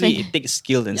 it's actually it takes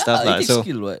skill and stuff lah. It takes So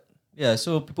skill, what? Yeah,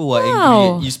 so people who are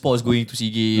Wow. angry at esports going to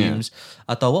SEA Games.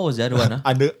 Atau what was the other one?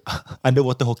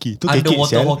 Underwater hockey. Tu kekek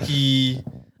Underwater sial. hockey.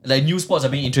 Like new sports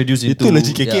are being introduced into. Itu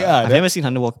legit kekek yeah. ah. I've never seen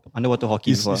underwater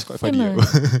hockey It's before. quite funny. Same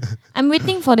I'm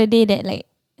waiting for the day that like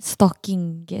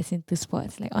stalking gets into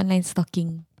sports, like online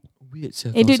stalking. Weird,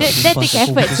 sir. Eh, dude, that take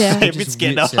effort, sir. I'm a bit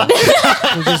scared now.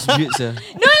 Just weird, sir.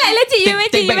 No, like legit, you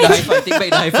Take back the high five. Take back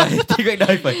the high five. Take back the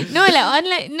high five. No, like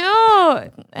online, no.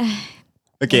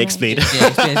 Okay, explain. Okay,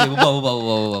 explain.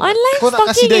 Bubble. Online Kau nak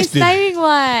kasi stalking dia is explain? tiring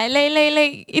what?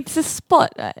 Like it's a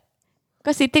sport what?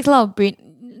 Because it takes a lot of brain.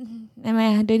 Never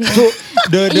mind, I don't need. So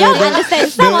You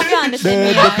understand? Some of you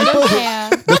understand.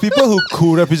 the people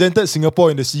who represented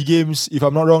Singapore in the SEA Games, if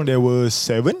I'm not wrong, there were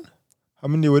 7. How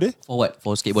many were there? For what?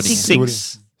 For skateboarding.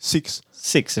 Six.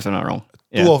 6. If I'm not wrong.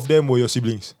 2 of them were your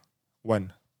siblings. 1.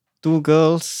 2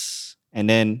 girls and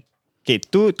then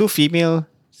two female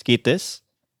skaters,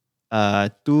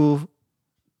 two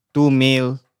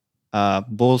male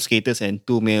bowl skaters and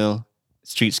 2 male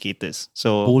street skaters.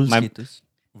 So Bowl my skaters.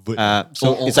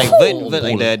 it's like vert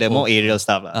like the more aerial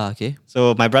stuff lah. Okay.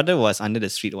 So my brother was under the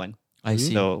street one. I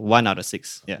see. So 1 out of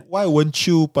 6. Yeah. Why weren't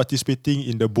you participating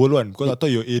in the bowl one? Because I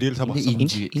thought your aerial sama. Dia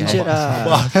injured. Injured kan?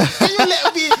 lah.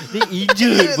 Dia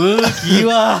injured.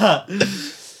 Berkiwa.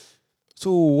 So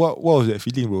what was that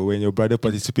feeling, bro, when your brother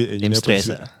participated and you Damn never stress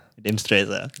participate? Damn stress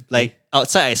Like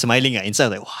outside I smiling inside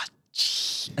I was like what?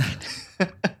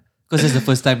 Because it's the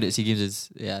first time that SEA Games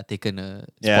has taken a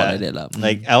spot like that lah.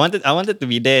 Like I wanted to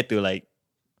be there to like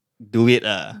do it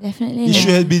Definitely. It lah.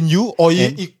 should have been you, or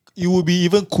And- it would be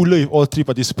even cooler if all 3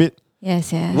 participate.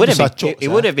 Yes, yeah. Would have been, Sachok, it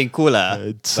would have been cool but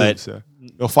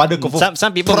your father confirm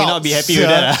some people may not be happy with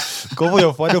that. Confirm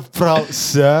your father proud,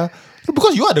 sir.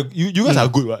 Because you guys are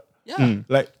good, what? Yeah.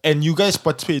 Like, and you guys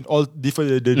participate in all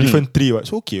different different 3, what?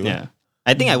 So okay, what? Yeah.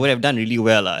 I think I would have done really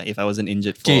well if I wasn't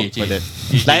injured for that.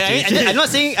 Like I'm not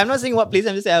saying what place.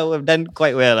 I'm just saying I would have done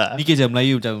quite well Ni kerja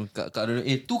Melayu macam kat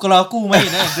tu kalau aku main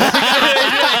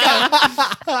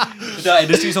Dah at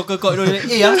the street soccer court tu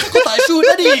kau tak shoot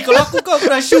tadi. Kalau aku kau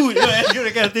dah shoot. That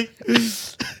kind of thing.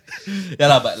 Yeah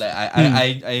lah, but like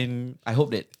I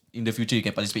hope that in the future you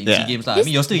can participate in SEA Games lah. I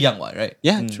mean you're still young, what, right?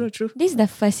 Yeah, true. This is the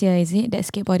first year, is it, that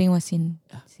skateboarding was in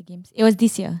SEA Games? It was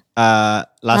this year.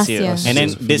 Last year. year. And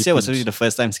then Philippines. this year was really the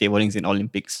first time skateboarding's in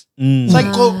Olympics. It's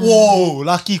like, whoa,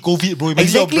 lucky COVID, bro. Imagine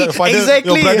Exactly, your father,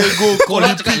 exactly. your brother go Kau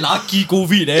nak cakap lucky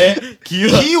COVID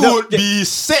Kira He would be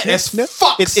sad as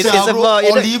fuck, It's sia, bro. about,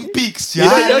 you know, Olympics, You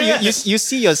yeah. you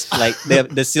see your like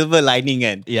the silver lining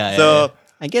and Yeah, so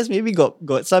I guess maybe got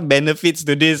some benefits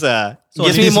to this. So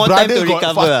Gives me his more time brother to got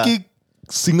recover. fucking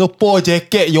Singapore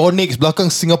jacket, Yonex belakang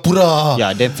Singapura.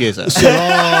 Yeah, damn fierce. I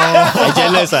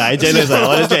jealous.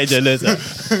 Honestly, I jealous.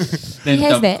 He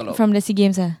has that from the SEA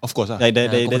Games. Of course, Like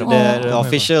the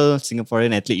official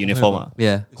Singaporean athlete uniform.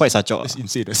 Yeah. Quite sachok. It's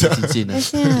insane. It's insane lah.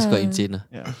 It's quite insane lah.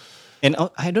 Yeah. And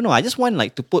I don't know. I just want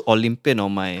like to put Olympian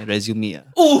on my resume.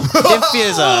 Oh, Damn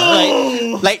fierce.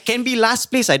 Like can be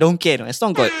last place. I don't care. As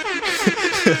long got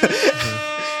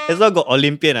as long got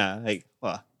Olympian. Like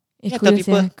wow. Yeah, Cool,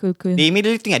 people- cool. They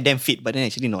immediately think I damn fit, but then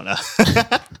actually not lah.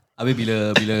 habis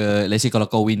bila let's say kalau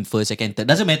kau win first, second, third,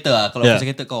 doesn't matter lah. Kalau Yeah. first,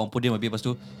 second, third kau on podium habis lepas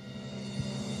tu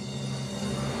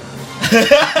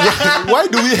Why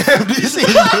do we have this in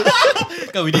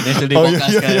kan we did National Day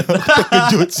podcast kan.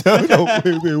 Terkejut, sia.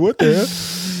 Wait, what the hell?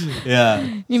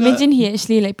 Yeah. Imagine he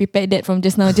actually like prepared that from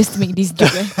just now just to make this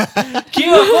joke.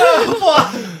 Kira apa?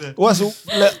 What's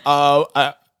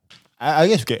I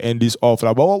guess we can end this off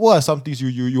lah. But what are some things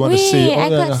you want to say? Wait, I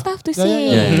got stuff to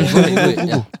say.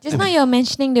 Yeah. Just now you're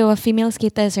mentioning there were female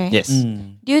skaters, right? Yes.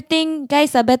 Do you think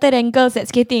guys are better than girls at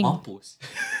skating? Mampus.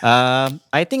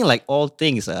 I think like all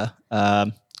things,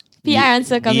 PR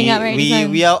answer coming up, right? This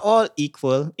one. We are all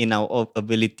equal in our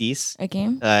abilities. Okay.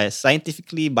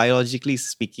 Scientifically, biologically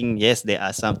speaking, yes, there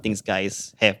are some things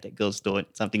guys have that girls don't.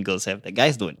 Something girls have that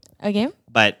guys don't. Okay.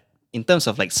 But in terms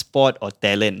of like sport or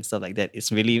talent and stuff like that,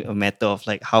 it's really a matter of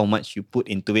like how much you put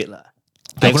into it lah.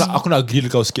 Aku nak agree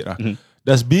dengan kau sikit lah.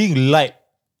 Does being light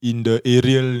in the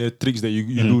aerial tricks that you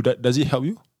do, that does it help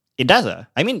you? It does.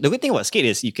 I mean, the good thing about skate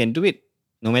is you can do it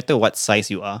no matter what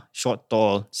size you are. Short,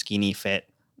 tall, skinny, fat.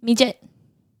 Midget.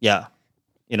 Yeah.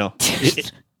 You know.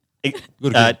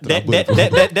 Good,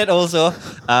 that also.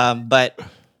 But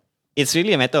it's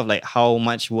really a matter of like how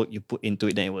much work you put into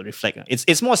it, then it will reflect.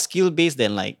 It's more skill based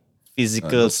than like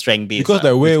physical strength based. Because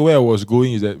like where I was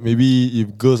going is that maybe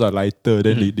if girls are lighter,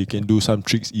 then they can do some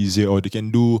tricks easier, or they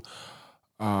can do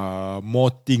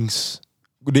more things.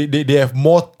 They have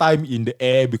more time in the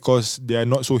air because they are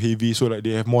not so heavy, so like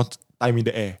they have more time in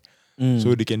the air,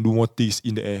 so they can do more things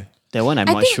in the air. That one I'm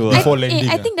not sure. Before landing,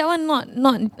 I think that one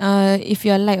not if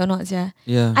you're light or not, yeah.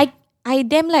 Yeah. I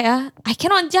damn light I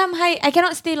cannot jump high. I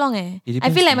cannot stay long It I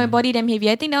feel depends like my on- body damn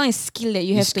heavy. I think that one is skill that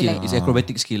you have to like. It's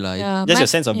acrobatic skill lah. Yeah, Just my- your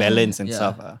sense of yeah. balance and Yeah.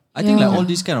 stuff. I think like Yeah. all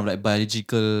these kind of like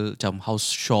biological, macam how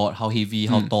short, how heavy,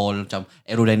 how tall, macam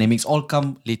aerodynamics all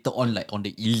come later on like on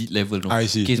the elite level. No? I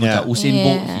see. Case Yeah. macam Usain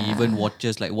Bolt, Yeah. he even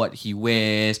watches like what he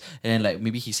wears, and then like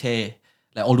maybe his hair.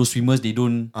 Like all those swimmers, they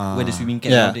don't wear the swimming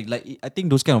cap. Yeah. Like I think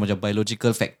those kind of macam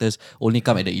biological factors only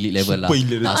come at the elite level lah. Super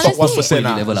elite, Ah, top super 1% elite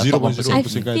lah, level lah, top 1%. 0.0%. I kind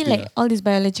of feel thing like all these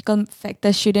biological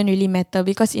factors shouldn't really matter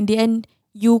because in the end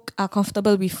you are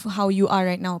comfortable with how you are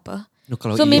right now, apa. No,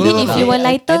 kalau So elite maybe level if lah. you were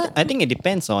lighter, I think it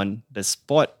depends on the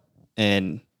sport,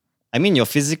 and I mean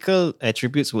your physical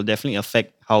attributes will definitely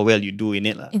affect how well you do in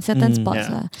it lah. in certain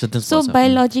spots yeah. lah. Certain So spots lah.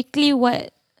 biologically,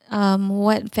 what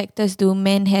factors do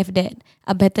men have that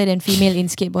are better than female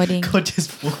in skateboarding? Kau just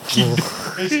poking.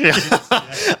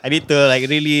 I need to like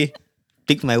really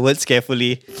pick my words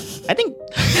carefully. I think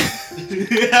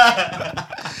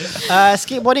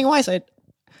skateboarding wise, I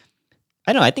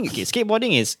don't know. I think okay,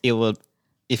 skateboarding is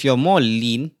if you're more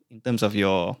lean in terms of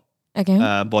your Okay.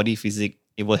 body physique,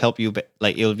 it will help you.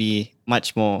 Like it will be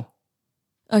much more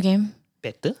Okay.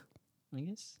 better, I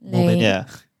guess. Like- Yeah,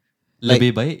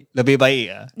 Lebih baik. lebih baik.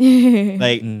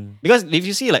 Like Mm. because if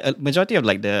you see like a majority of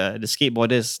like the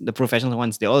skateboarders, the professional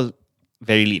ones, they're all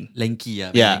very lean. Lanky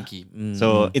lah. Yeah. Lanky.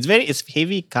 So it's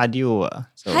heavy cardio.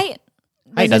 So Height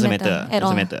doesn't matter at all.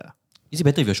 Doesn't matter. Is it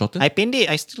better if you're shorter? I pendek,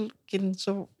 I still can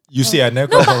so. You say I never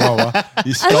come from Mama.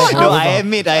 It's come from No, Mama. I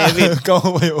admit. Come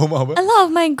from your Mama. A lot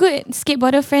of my good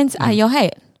skateboarder friends are your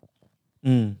height.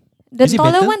 Mm. The Is it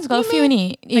taller better? ones got a few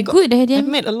ni. Good I've dia.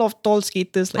 met a lot of tall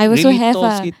skaters. Like I also really have tall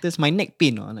ah. skaters. My neck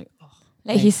pain. Like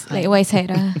Like his like wise height.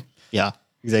 yeah,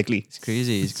 exactly. It's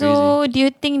crazy. It's crazy. So do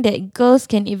you think that girls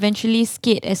can eventually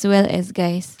skate as well as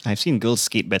guys? I've seen girls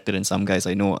skate better than some guys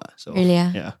I know. So Really,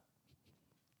 ah? yeah,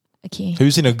 Okay. Have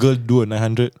you seen a girl do a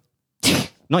 900?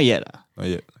 not yet. Not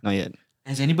yet. Not yet.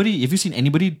 Have you seen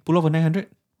anybody pull off a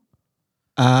 900?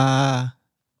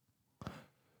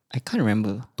 I can't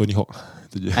remember. Tony Hawk.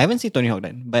 Itu je. I haven't seen Tony Hawk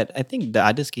then, but I think the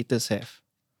other skaters have.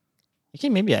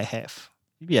 Okay, maybe I have.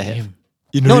 Maybe I have.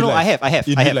 In No, real no, life. I have.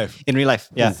 In I real have. life. In real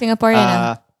life, yeah.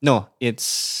 Singaporean. No,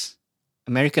 it's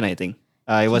American, I think.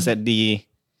 It was at the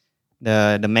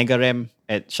Mega Ram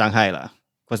at Shanghai lah.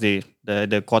 Because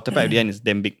the quarter pipe at the end is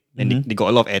damn big. Then they got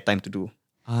a lot of airtime to do.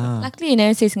 Luckily you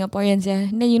never say Singaporeans,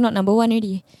 yeah. Then you're not number one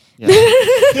already. Yeah.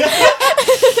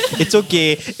 It's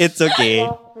okay. It's okay.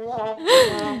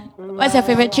 What's your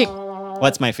favorite trick?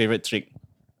 What's my favorite trick?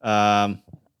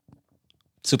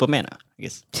 Superman, I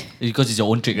guess. Because it's your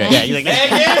own trick, right? Yeah, you're like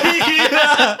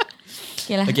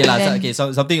Okay lah. Okay lah. Then- Okay,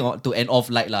 so something to end off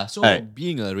light lah. So Alright.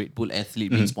 being a Red Bull athlete,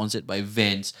 being sponsored by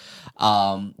Vans,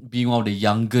 being one of the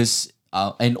youngest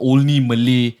and only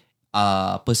Malay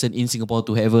person in Singapore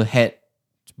to ever had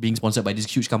being sponsored by these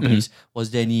huge companies, was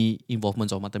there any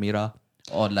involvements of Mata Merah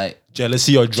or like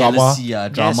Jealousy or drama.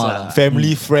 drama lah. lah?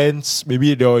 Family, friends,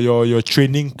 maybe your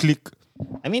training clique.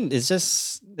 I mean, it's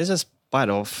just part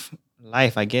of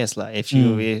life, I guess. Like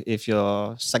if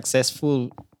you're successful,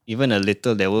 even a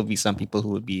little, there will be some people who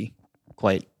will be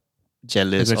quite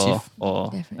jealous Aggressive.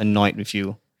 or Definitely. annoyed with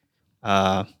you.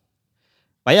 But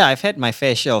yeah, I've had my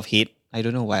fair share of hate. I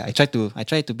don't know why. I try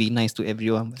to be nice to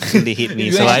everyone, but still they hate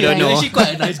me. So I don't know. You're actually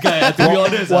quite a nice guy, to be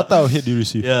honest. What type of hate do you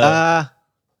receive? A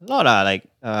lot like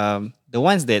the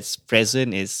ones that's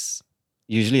present is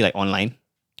usually like online,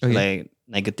 Okay. like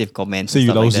negative comments. Say and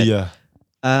you stuff lousy, like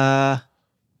that.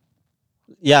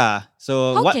 Yeah.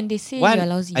 So How what? can they say one- you're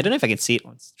lousy? I don't know if I can say it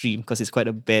on stream because it's quite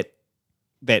a bad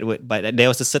word. But there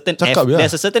was a certain Cakap, yeah.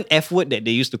 there's a certain F word that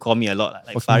they used to call me a lot.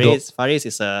 Like Fucking Faris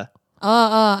is a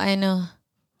Oh, I know.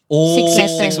 Oh, 6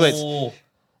 letters. 6 words.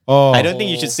 Oh. I don't think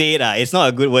you should say it. It's not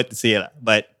a good word to say,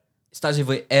 but Starts with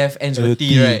a F, ends with a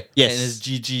T, T. right? Yes. And it's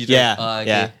GG, right? yeah, Okay.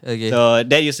 yeah. Okay. So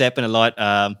that used to happen a lot.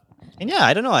 And yeah,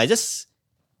 I don't know. It's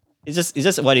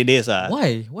just what it is.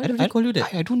 Why? Why do they call you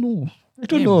that? I don't know. I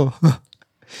don't Damn. know.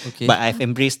 Okay. But I've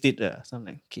embraced it. So I'm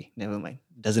like, okay, never mind.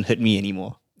 Doesn't hurt me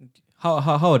anymore. How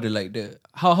are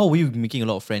how were you making a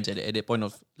lot of friends at that point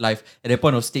of life, at that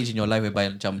point of stage in your life whereby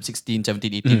 16,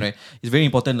 17, 18, right? It's very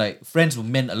important. Like friends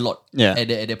meant a lot Yeah. at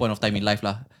that point of time in life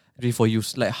lah. Really for you,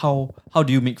 like how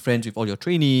do you make friends with all your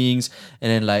trainings,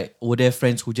 and then like were there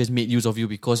friends who just made use of you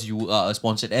because you are a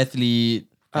sponsored athlete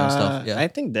and stuff? Yeah. I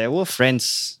think there were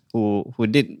friends who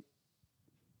did,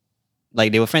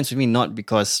 like, they were friends with me not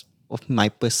because of my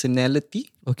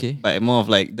personality, Okay. but more of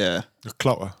like the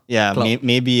cloud. Clout.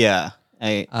 maybe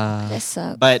That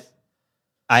sucks. But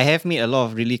I have made a lot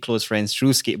of really close friends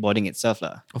through skateboarding itself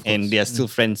lah, Of and course. they are still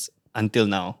friends until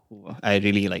now. Who I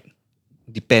really like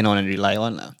depend on and rely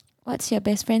on lah. What's your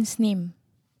best friend's name?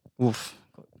 Oof.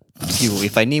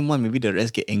 If I name one, maybe the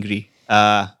rest get angry.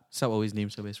 Sub always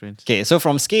names your best friends. Okay, so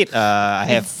from skate, I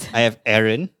Yes. have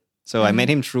Aaron. So I met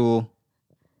him through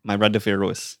my brother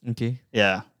Feroz. Okay.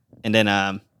 Yeah, and then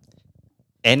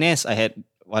NS, I had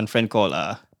one friend called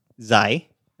Zai,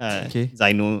 Okay.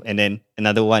 Zainul, and then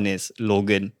another one is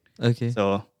Logan. Okay.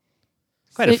 So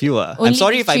quite a So few. only I'm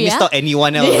sorry if I three, missed out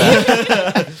anyone else.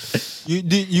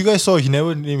 You guys saw he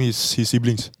never named his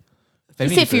siblings.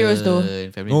 Family said Feroz though.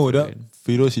 different, family No, different. that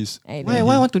Feroz is. I don't Why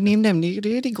know. I want to name them? They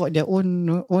already got their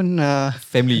own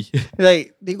Family.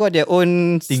 like they got their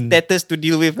own Thing. status to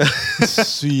deal with.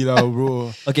 Sweet lah,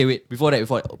 bro. Okay, wait. Before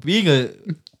being a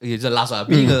it's the last one.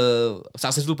 Being a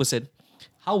successful person,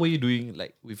 how were you doing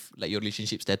like with like your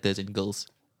relationship status and girls?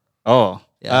 Oh,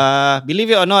 Yeah.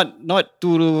 believe it or not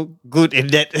too good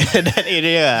in that that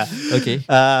area. Okay.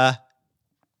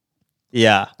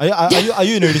 Yeah. Are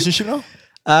you in a relationship now?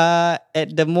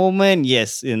 At the moment,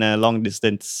 yes, in a long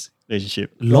distance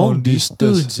relationship. Long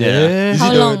distance. Yeah. Is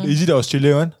How it long? Is it the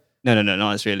Australian one? No,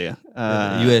 not Australia.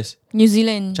 US, New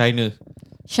Zealand, China,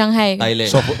 Shanghai. Thailand,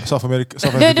 South America.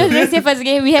 South No, Africa. don't say first.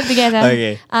 Okay, we have together.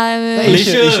 Okay.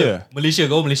 Asia. Malaysia,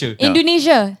 go Malaysia.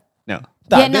 Indonesia. No.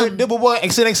 Tak, Vietnam. dia berbual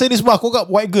accent ni semua. Aku kat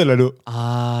white girl lah, duk.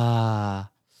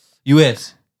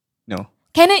 US, No.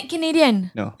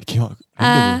 Canadian. No.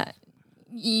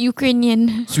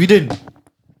 Ukrainian. Sweden,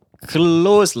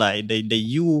 Close like the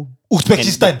U.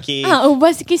 Uzbekistan. and the K.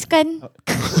 Uzbekistan.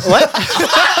 What?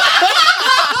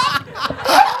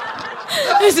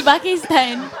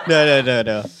 Uzbekistan.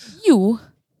 No. You.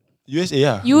 USA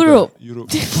lah. Europe. Europe.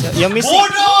 You're missing.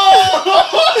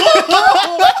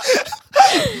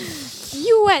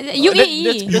 You what?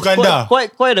 UAE. Uganda.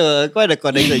 Quite a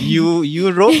connection.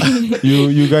 Europe.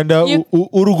 Uganda. You-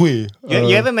 Uruguay.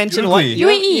 You haven't mentioned one.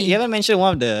 Uruguay. UAE. You haven't mentioned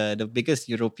one of the biggest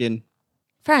European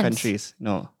France. countries.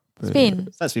 No. Spain.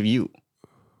 Starts with U.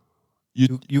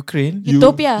 Ukraine,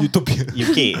 Utopia. Utopia.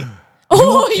 UK.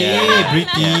 Oh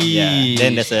British. Yeah.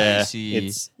 Then there's I a see.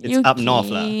 it's up north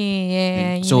lah.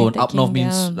 Yeah. So United up north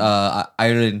means Kingdom.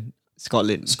 Ireland,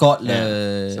 Scotland. Scotland.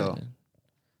 Yeah. So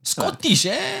Scottish,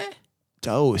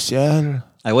 Jauh sial.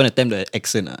 I won't attempt the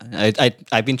accent.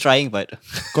 I've been trying, but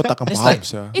Kau takkan That's faham like-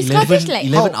 sial. It's Scottish like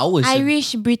 11 hours.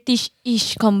 Irish,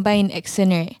 British-ish combined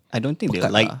accent, right? I don't think they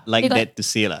Bukan like lah. like They got- that to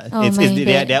say lah. Oh, It's my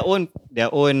their bad.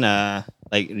 their own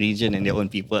like region and their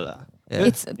own people lah. Yeah.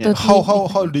 It's totally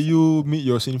How do you meet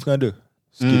your significant other?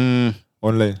 Skate.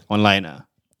 Online. Online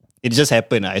It just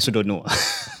happened. I also don't know.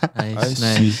 Nice, I nice,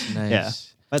 see. nice. Yeah.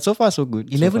 But so far so good.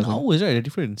 11 so far, so hours, right? The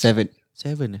difference. good.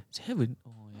 7. 7.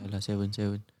 Oh, yeah, 7.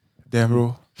 Damn,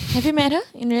 bro. Have you met her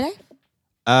in real life?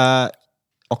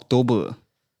 October.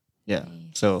 Yeah.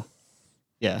 So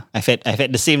yeah, I've had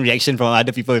the same reaction from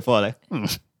other people before. Like,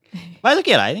 but it's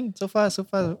okay lah. I think so far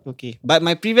okay. But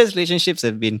my previous relationships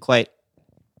have been quite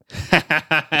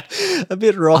a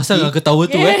bit rocky. Asal dengan ketawa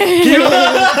tu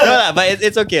No lah, but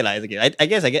it's okay lah. It's okay. I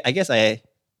guess I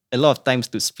a lot of times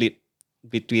to split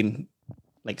between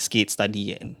like skate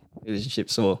study and relationship.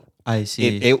 So I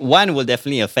see. one will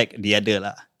definitely affect the other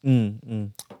lah.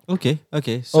 Okay.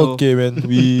 So, Okay, man.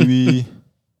 We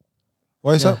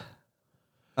what's Yeah. up?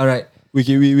 alright. We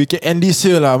can end this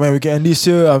here lah, man. We can end this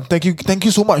here. Thank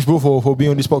you so much, bro, for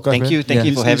being on this podcast. Thank man. you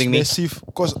Yeah. for having me. Massive,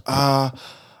 because I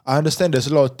understand there's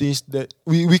a lot of things that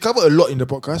we cover a lot in the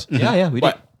podcast. Yeah, we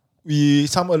did. But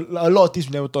a lot of things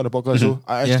we never talk on the podcast. So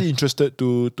I'm actually interested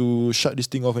to shut this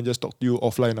thing off and just talk to you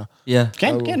offline. Yeah.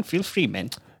 Can feel free, man.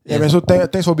 Yeah, man. So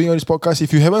thanks for being on this podcast.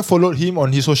 If you haven't followed him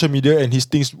on his social media and his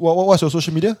things, what's your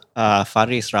social media?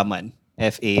 Faris Rahman.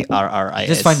 FARRIS.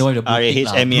 Just find the one with the blue tick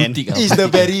lah. RAHMEN. Blue tick lah. He's the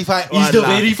verified one. He's the lah.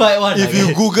 verified one. If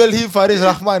you Google him, Faris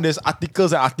Rahman, there's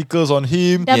articles and articles on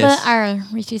him. Double Yes. R,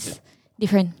 which is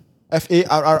different.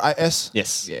 FARRIS.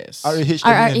 Yes. Yes. RAH.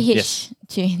 RREH. Yes.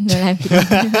 Cik, no, I'm kidding.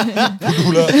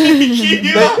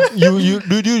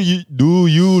 Do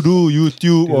you do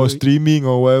YouTube or streaming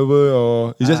or whatever,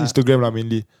 or it's just Instagram lah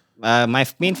mainly? My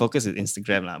main focus is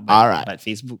Instagram lah. But, Alright. But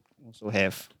Facebook also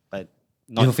have, but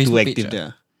You not have a too Facebook active page,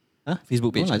 there.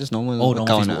 Facebook page. No lah, just normal Oh, no,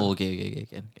 account Facebook. lah. Oh, okay,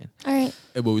 can. Alright.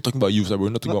 But we're talking about youth, bro. We're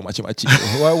not talking about macam-macam.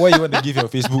 Why you want to give your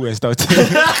Facebook and stuff?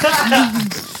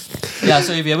 Yeah,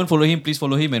 so if you haven't followed him, please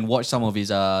follow him and watch some of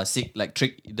his sick like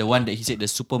trick. The one that he said, the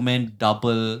Superman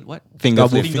double what? Finger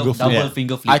Double flip. finger flip. Double Yeah.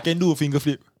 finger flip. I can do a finger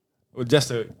flip. Or just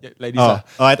like this. Oh,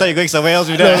 I thought you were going somewhere else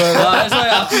with that. That's why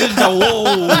aku macam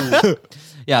whoa.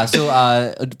 Yeah, so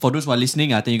for those who are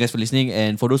listening, thank you guys for listening,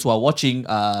 and for those who are watching,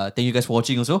 thank you guys for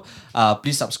watching also.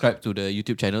 Please subscribe to the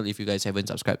YouTube channel if you guys haven't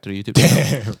subscribed to the YouTube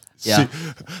channel. Yeah.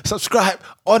 Subscribe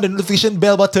on the notification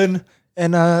bell button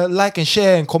and like and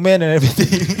share and comment and everything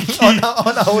on our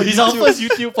It's our YouTube. first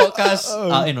YouTube podcast.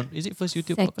 Is it first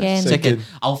YouTube podcast? Second.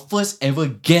 Our first ever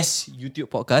guest YouTube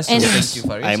podcast. So And- thank you,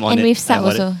 Faris. I'm on And it. with Sub I'm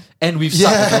on it. also. And we've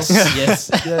Yes.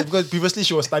 yes. Yeah, because previously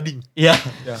she was studying. Yeah.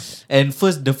 Yeah. And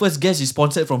the first guest is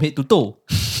sponsored from head to toe.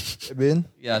 Ben?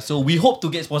 Yeah, so we hope to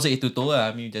get sponsored head to toe.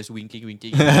 I mean, just winking. We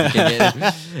can get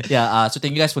yeah, so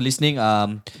thank you guys for listening.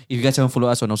 If you guys haven't followed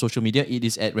us on our social media, it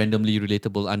is at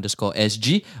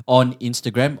randomlyrelatable_SG on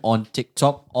Instagram, on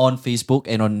TikTok, on Facebook,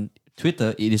 and on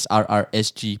Twitter, it is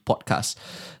RRSG Podcast.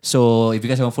 So if you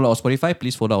guys haven't followed our Spotify,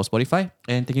 please follow our Spotify.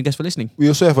 And thank you guys for listening. We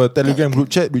also have a Telegram group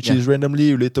chat, which is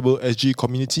randomly relatable SG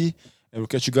community. And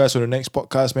we'll catch you guys on the next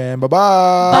podcast, man.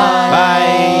 Bye-bye.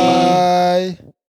 Bye. Bye.